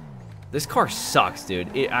 This car sucks,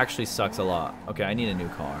 dude. It actually sucks a lot. Okay, I need a new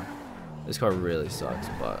car. This car really sucks,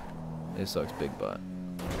 but it sucks big butt.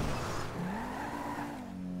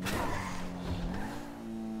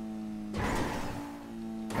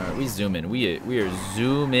 Alright, we zoom in. We are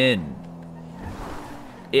zoom in.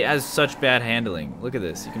 It has such bad handling. Look at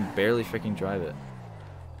this. You can barely freaking drive it.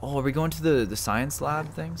 Oh, are we going to the science lab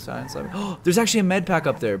thing? Science lab. Oh, there's actually a med pack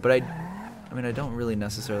up there, but I mean, I don't really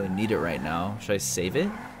necessarily need it right now. Should I save it?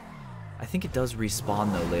 I think it does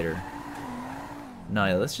respawn though later. No,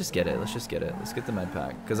 yeah, let's just get it. Let's just get it. Let's get the med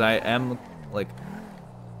pack. Because I am, like,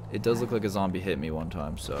 it does look like a zombie hit me one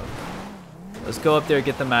time, so. Let's go up there,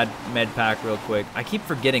 get the med pack real quick. I keep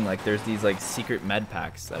forgetting, like, there's these, like, secret med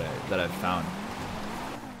packs that I've found.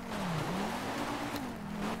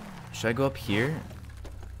 Should I go up here?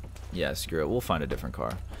 Yeah, screw it. We'll find a different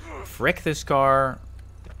car. Frick this car.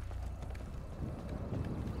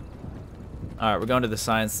 Alright, we're going to the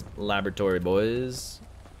science laboratory, boys.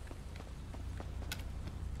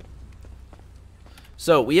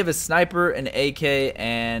 So, we have a sniper, an AK,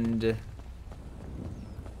 and...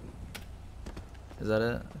 Is that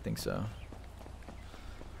it? I think so.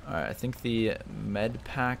 Alright, I think the med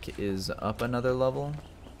pack is up another level.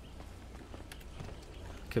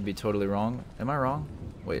 Could be totally wrong. Am I wrong?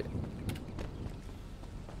 Wait.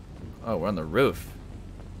 Oh, we're on the roof.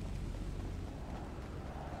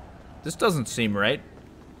 This doesn't seem right.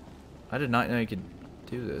 I did not know you could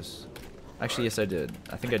do this. Actually, yes I did.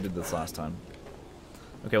 I think I did this last time.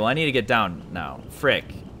 Okay, well I need to get down now. Frick.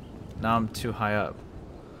 Now I'm too high up.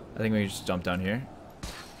 I think we can just jump down here.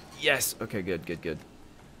 Yes! Okay, good, good, good.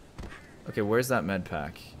 Okay, where's that med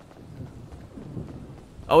pack?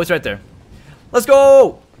 Oh, it's right there. Let's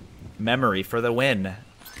go! Memory for the win.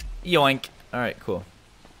 Yoink. Alright, cool.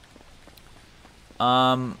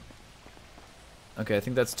 Okay, I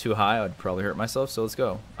think that's too high. I'd probably hurt myself, so let's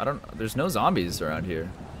go. There's no zombies around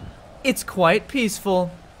here. It's quite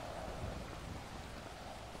peaceful.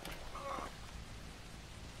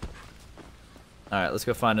 Alright, let's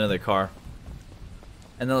go find another car.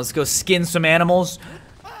 And then let's go skin some animals.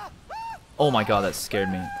 Oh my god, that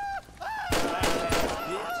scared me.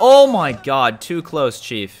 Oh my god, too close,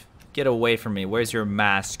 Chief. Get away from me. Where's your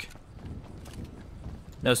mask?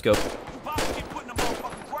 No scope.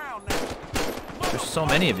 There's so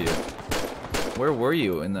many of you. Where were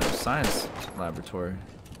you in the science laboratory?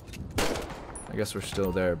 I guess we're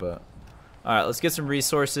still there, but... Alright, let's get some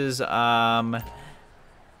resources. Yoink.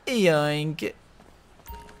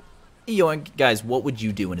 Yoink. Guys, what would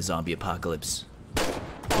you do in a zombie apocalypse?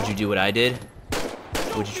 Would you do what I did?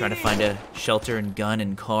 Would you try to find a shelter and gun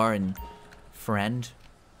and car and friend?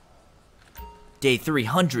 Day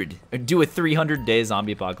 300. Or do a 300-day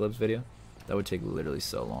zombie apocalypse video. That would take literally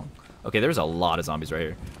so long. Okay, there's a lot of zombies right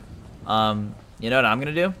here. You know what I'm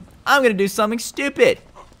gonna do? I'm gonna do something stupid.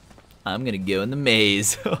 I'm gonna go in the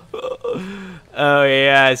maze. Oh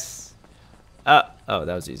yes. Oh, that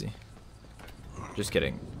was easy. Just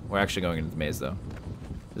kidding. We're actually going into the maze though.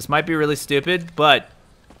 This might be really stupid, but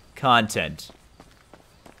content.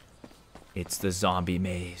 It's the zombie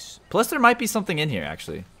maze. Plus, there might be something in here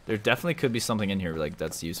actually. There definitely could be something in here like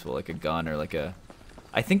that's useful, like a gun or like a.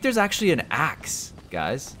 I think there's actually an axe,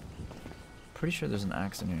 guys. Pretty sure there's an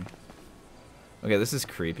axe in here. Okay, this is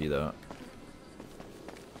creepy though.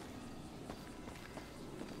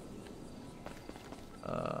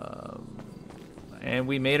 And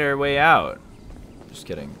we made our way out. Just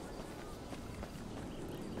kidding.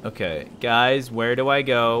 Okay, guys, where do I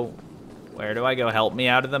go? Where do I go? Help me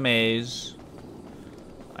out of the maze.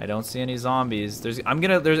 I don't see any zombies. I'm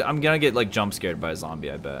gonna get like jump scared by a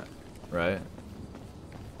zombie, I bet. Right?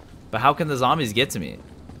 But how can the zombies get to me?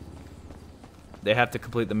 They have to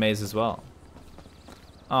complete the maze as well.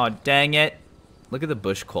 Oh, dang it. Look at the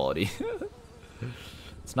bush quality.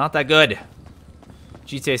 It's not that good.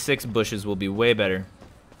 GTA 6 bushes will be way better.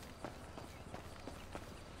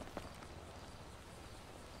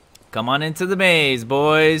 Come on into the maze,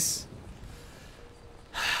 boys.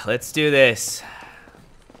 Let's do this.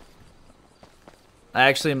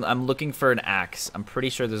 I'm looking for an axe. I'm pretty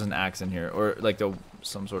sure there's an axe in here. Or like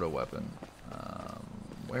some sort of weapon.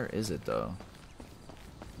 Where is it though?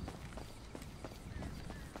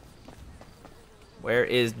 Where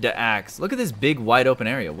is the axe? Look at this big wide open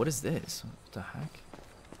area. What is this? What the heck?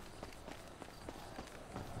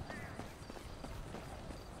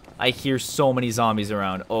 I hear so many zombies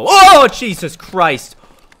around. Oh, Jesus Christ.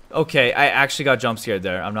 Okay, I actually got jump scared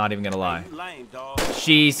there. I'm not even gonna lie.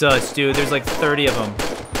 Jesus, dude. There's like 30 of them.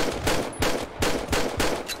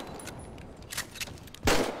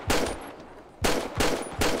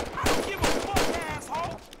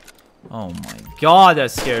 Oh my God,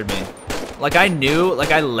 that scared me. Like I knew,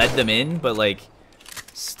 like I led them in, but like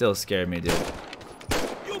still scared me, dude.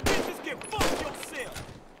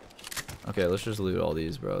 Okay, let's just loot all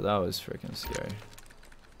these, bro. That was freaking scary.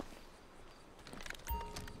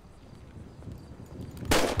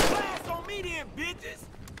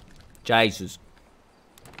 Jesus.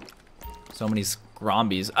 So many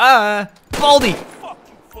scrombies. Ah! Baldy!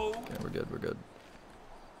 Okay, we're good, we're good.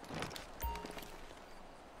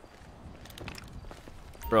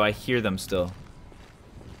 Bro, I hear them still.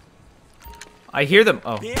 I hear them.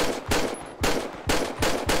 Oh.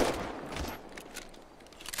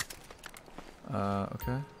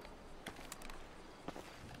 Okay.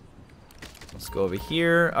 Let's go over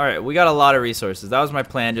here. All right, we got a lot of resources. That was my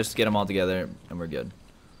plan, just to get them all together, and we're good.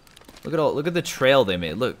 Look at the trail they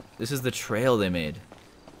made. Look, this is the trail they made.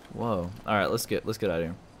 Whoa. All right, let's get out of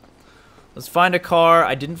here. Let's find a car.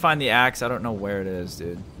 I didn't find the axe. I don't know where it is,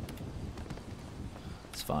 dude.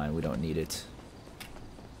 It's fine. We don't need it.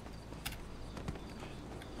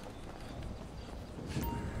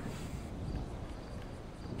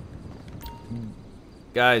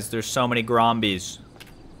 Guys, there's so many grombies.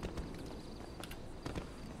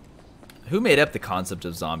 Who made up the concept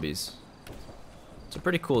of zombies? It's a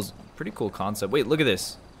pretty cool concept. Wait, look at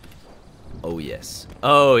this. Oh yes.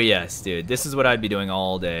 Oh yes, dude. This is what I'd be doing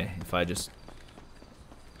all day if I just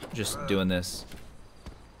doing this.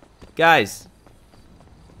 Guys.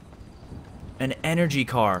 An energy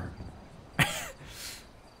car.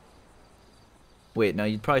 Wait, no,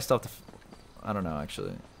 you'd probably still have to I don't know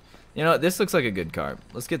actually. You know, this looks like a good car.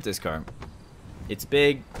 Let's get this car. It's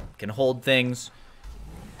big, can hold things.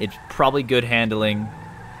 It's probably good handling.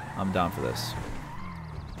 I'm down for this.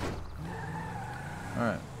 All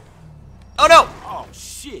right. Oh no! Oh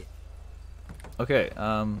shit. Okay.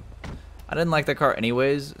 I didn't like that car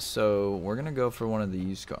anyways, so we're gonna go for one of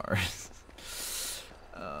these cars.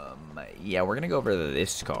 Yeah, we're gonna go over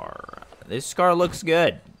this car. This car looks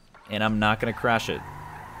good, and I'm not gonna crash it.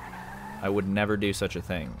 I would never do such a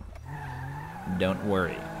thing. Don't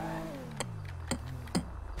worry.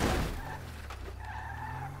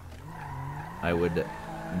 I would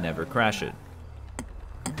never crash it.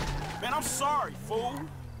 Man, I'm sorry, fool.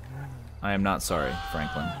 I am not sorry,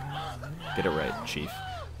 Franklin. Get it right, Chief.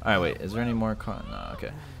 All right, wait. Is there any more car? No,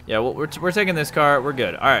 okay. Yeah, well, we're taking this car. We're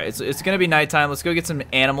good. All right, it's gonna be nighttime. Let's go get some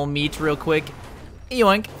animal meat real quick.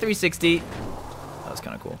 Yoink, 360. That was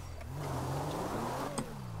kind of cool.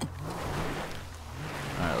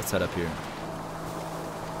 All right, let's head up here.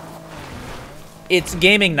 It's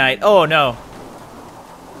gaming night. Oh no.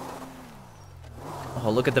 Oh,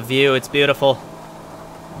 look at the view. It's beautiful.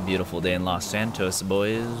 Beautiful day in Los Santos,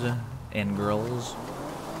 boys and girls.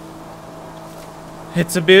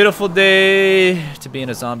 It's a beautiful day to be in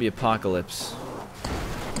a zombie apocalypse.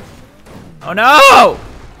 Oh no!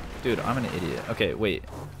 Dude, I'm an idiot. Okay, wait.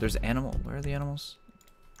 There's an animal. Where are the animals?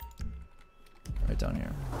 Right down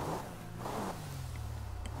here.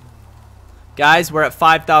 Guys, we're at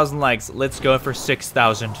 5,000 likes. Let's go for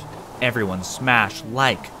 6,000. Everyone, smash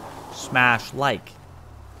like. Smash like.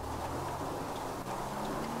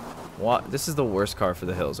 What? This is the worst car for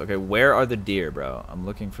the hills. Okay, where are the deer, bro? I'm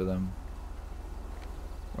looking for them.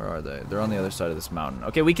 Where are they? They're on the other side of this mountain.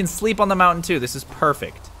 Okay, we can sleep on the mountain too. This is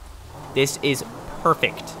perfect. This is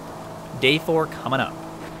perfect. Day 4 coming up.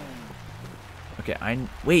 Okay,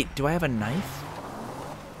 wait, do I have a knife?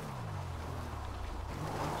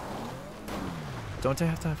 Don't I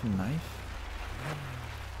have to have a knife?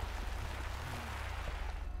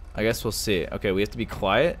 I guess we'll see. Okay, we have to be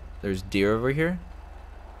quiet. There's deer over here.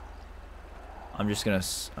 I'm just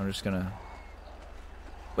gonna.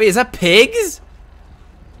 Wait, is that pigs?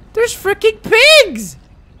 There's freaking pigs!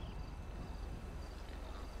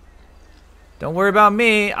 Don't worry about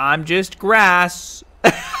me. I'm just grass.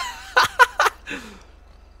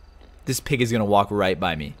 This pig is gonna walk right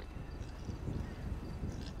by me.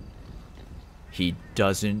 He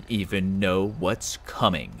doesn't even know what's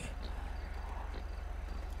coming.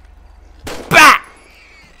 Bat!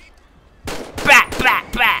 Bat, bat,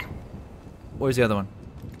 bat! Where's the other one?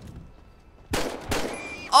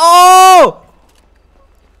 Oh!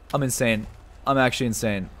 I'm insane. I'm actually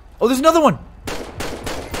insane. Oh, there's another one!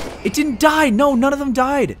 It didn't die! No, none of them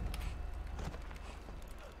died!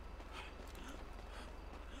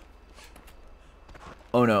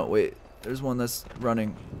 Oh no, wait. There's one that's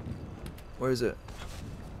running. Where is it?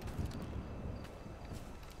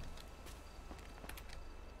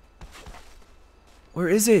 Where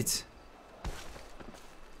is it?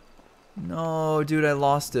 No, dude, I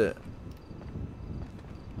lost it.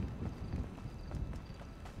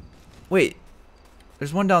 Wait.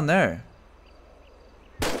 There's one down there.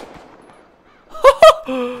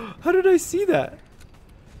 How did I see that?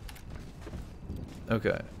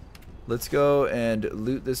 Okay. Let's go and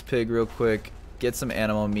loot this pig real quick. Get some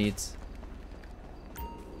animal meat.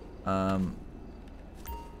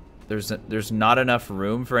 There's not enough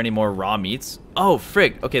room for any more raw meats. Oh,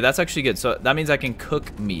 frig. Okay, that's actually good. So that means I can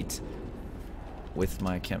cook meat with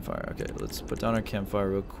my campfire. Okay, let's put down our campfire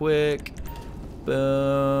real quick.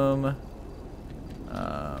 Boom.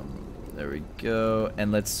 There we go.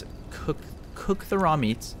 And let's cook the raw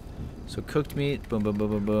meats. So cooked meat. Boom, boom, boom,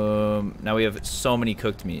 boom, boom. Now we have so many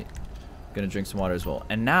cooked meat. Gonna drink some water as well.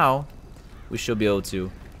 And now we should be able to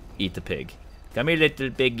eat the pig. Come here, little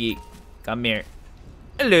piggy. Come here.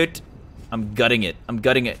 Alert. I'm gutting it. I'm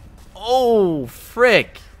gutting it. Oh,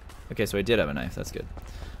 frick. Okay, so I did have a knife. That's good.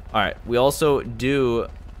 All right. We also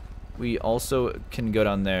can go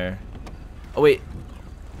down there. Oh, wait.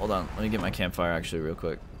 Hold on. Let me get my campfire actually real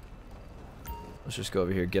quick. Let's just go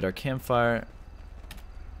over here. Get our campfire.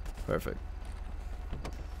 Perfect.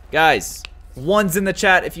 Guys, ones in the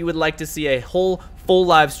chat if you would like to see a whole full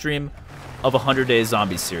live stream of 100 Days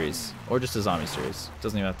Zombie series. Or just a zombie series.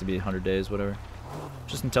 Doesn't even have to be 100 days, whatever.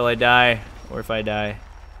 Just until I die, or if I die.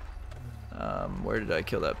 Where did I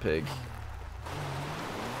kill that pig?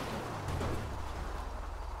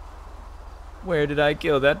 Where did I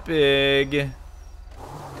kill that pig?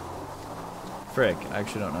 Frick, I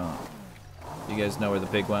actually don't know. You guys know where the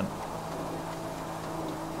pig went?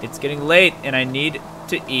 It's getting late, and I need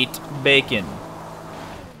to eat bacon.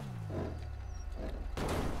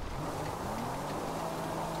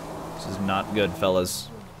 This is not good, fellas.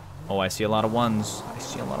 Oh, I see a lot of ones. I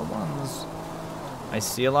see a lot of ones. I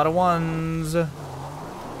see a lot of ones.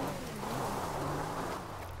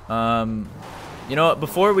 You know what?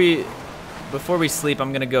 Before we sleep,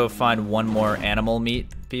 I'm gonna go find one more animal meat,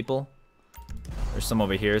 people. There's some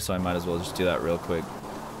over here, so I might as well just do that real quick.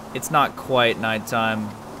 It's not quite nighttime.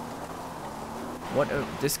 What?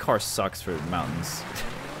 This car sucks for mountains.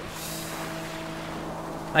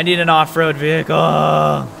 I need an off-road vehicle.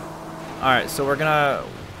 All right, so we're gonna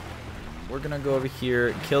go over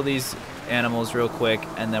here, kill these animals real quick,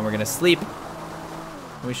 and then we're gonna sleep.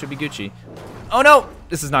 And we should be Gucci. Oh no!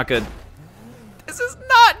 This is not good. This is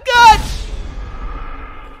not good!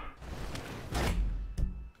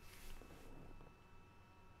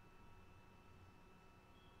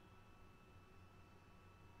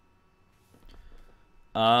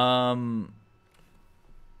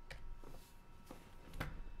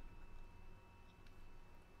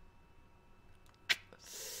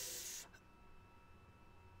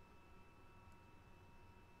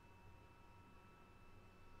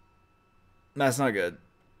 That's not good.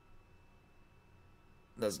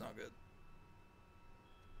 That's not good.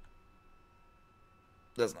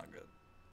 That's not good.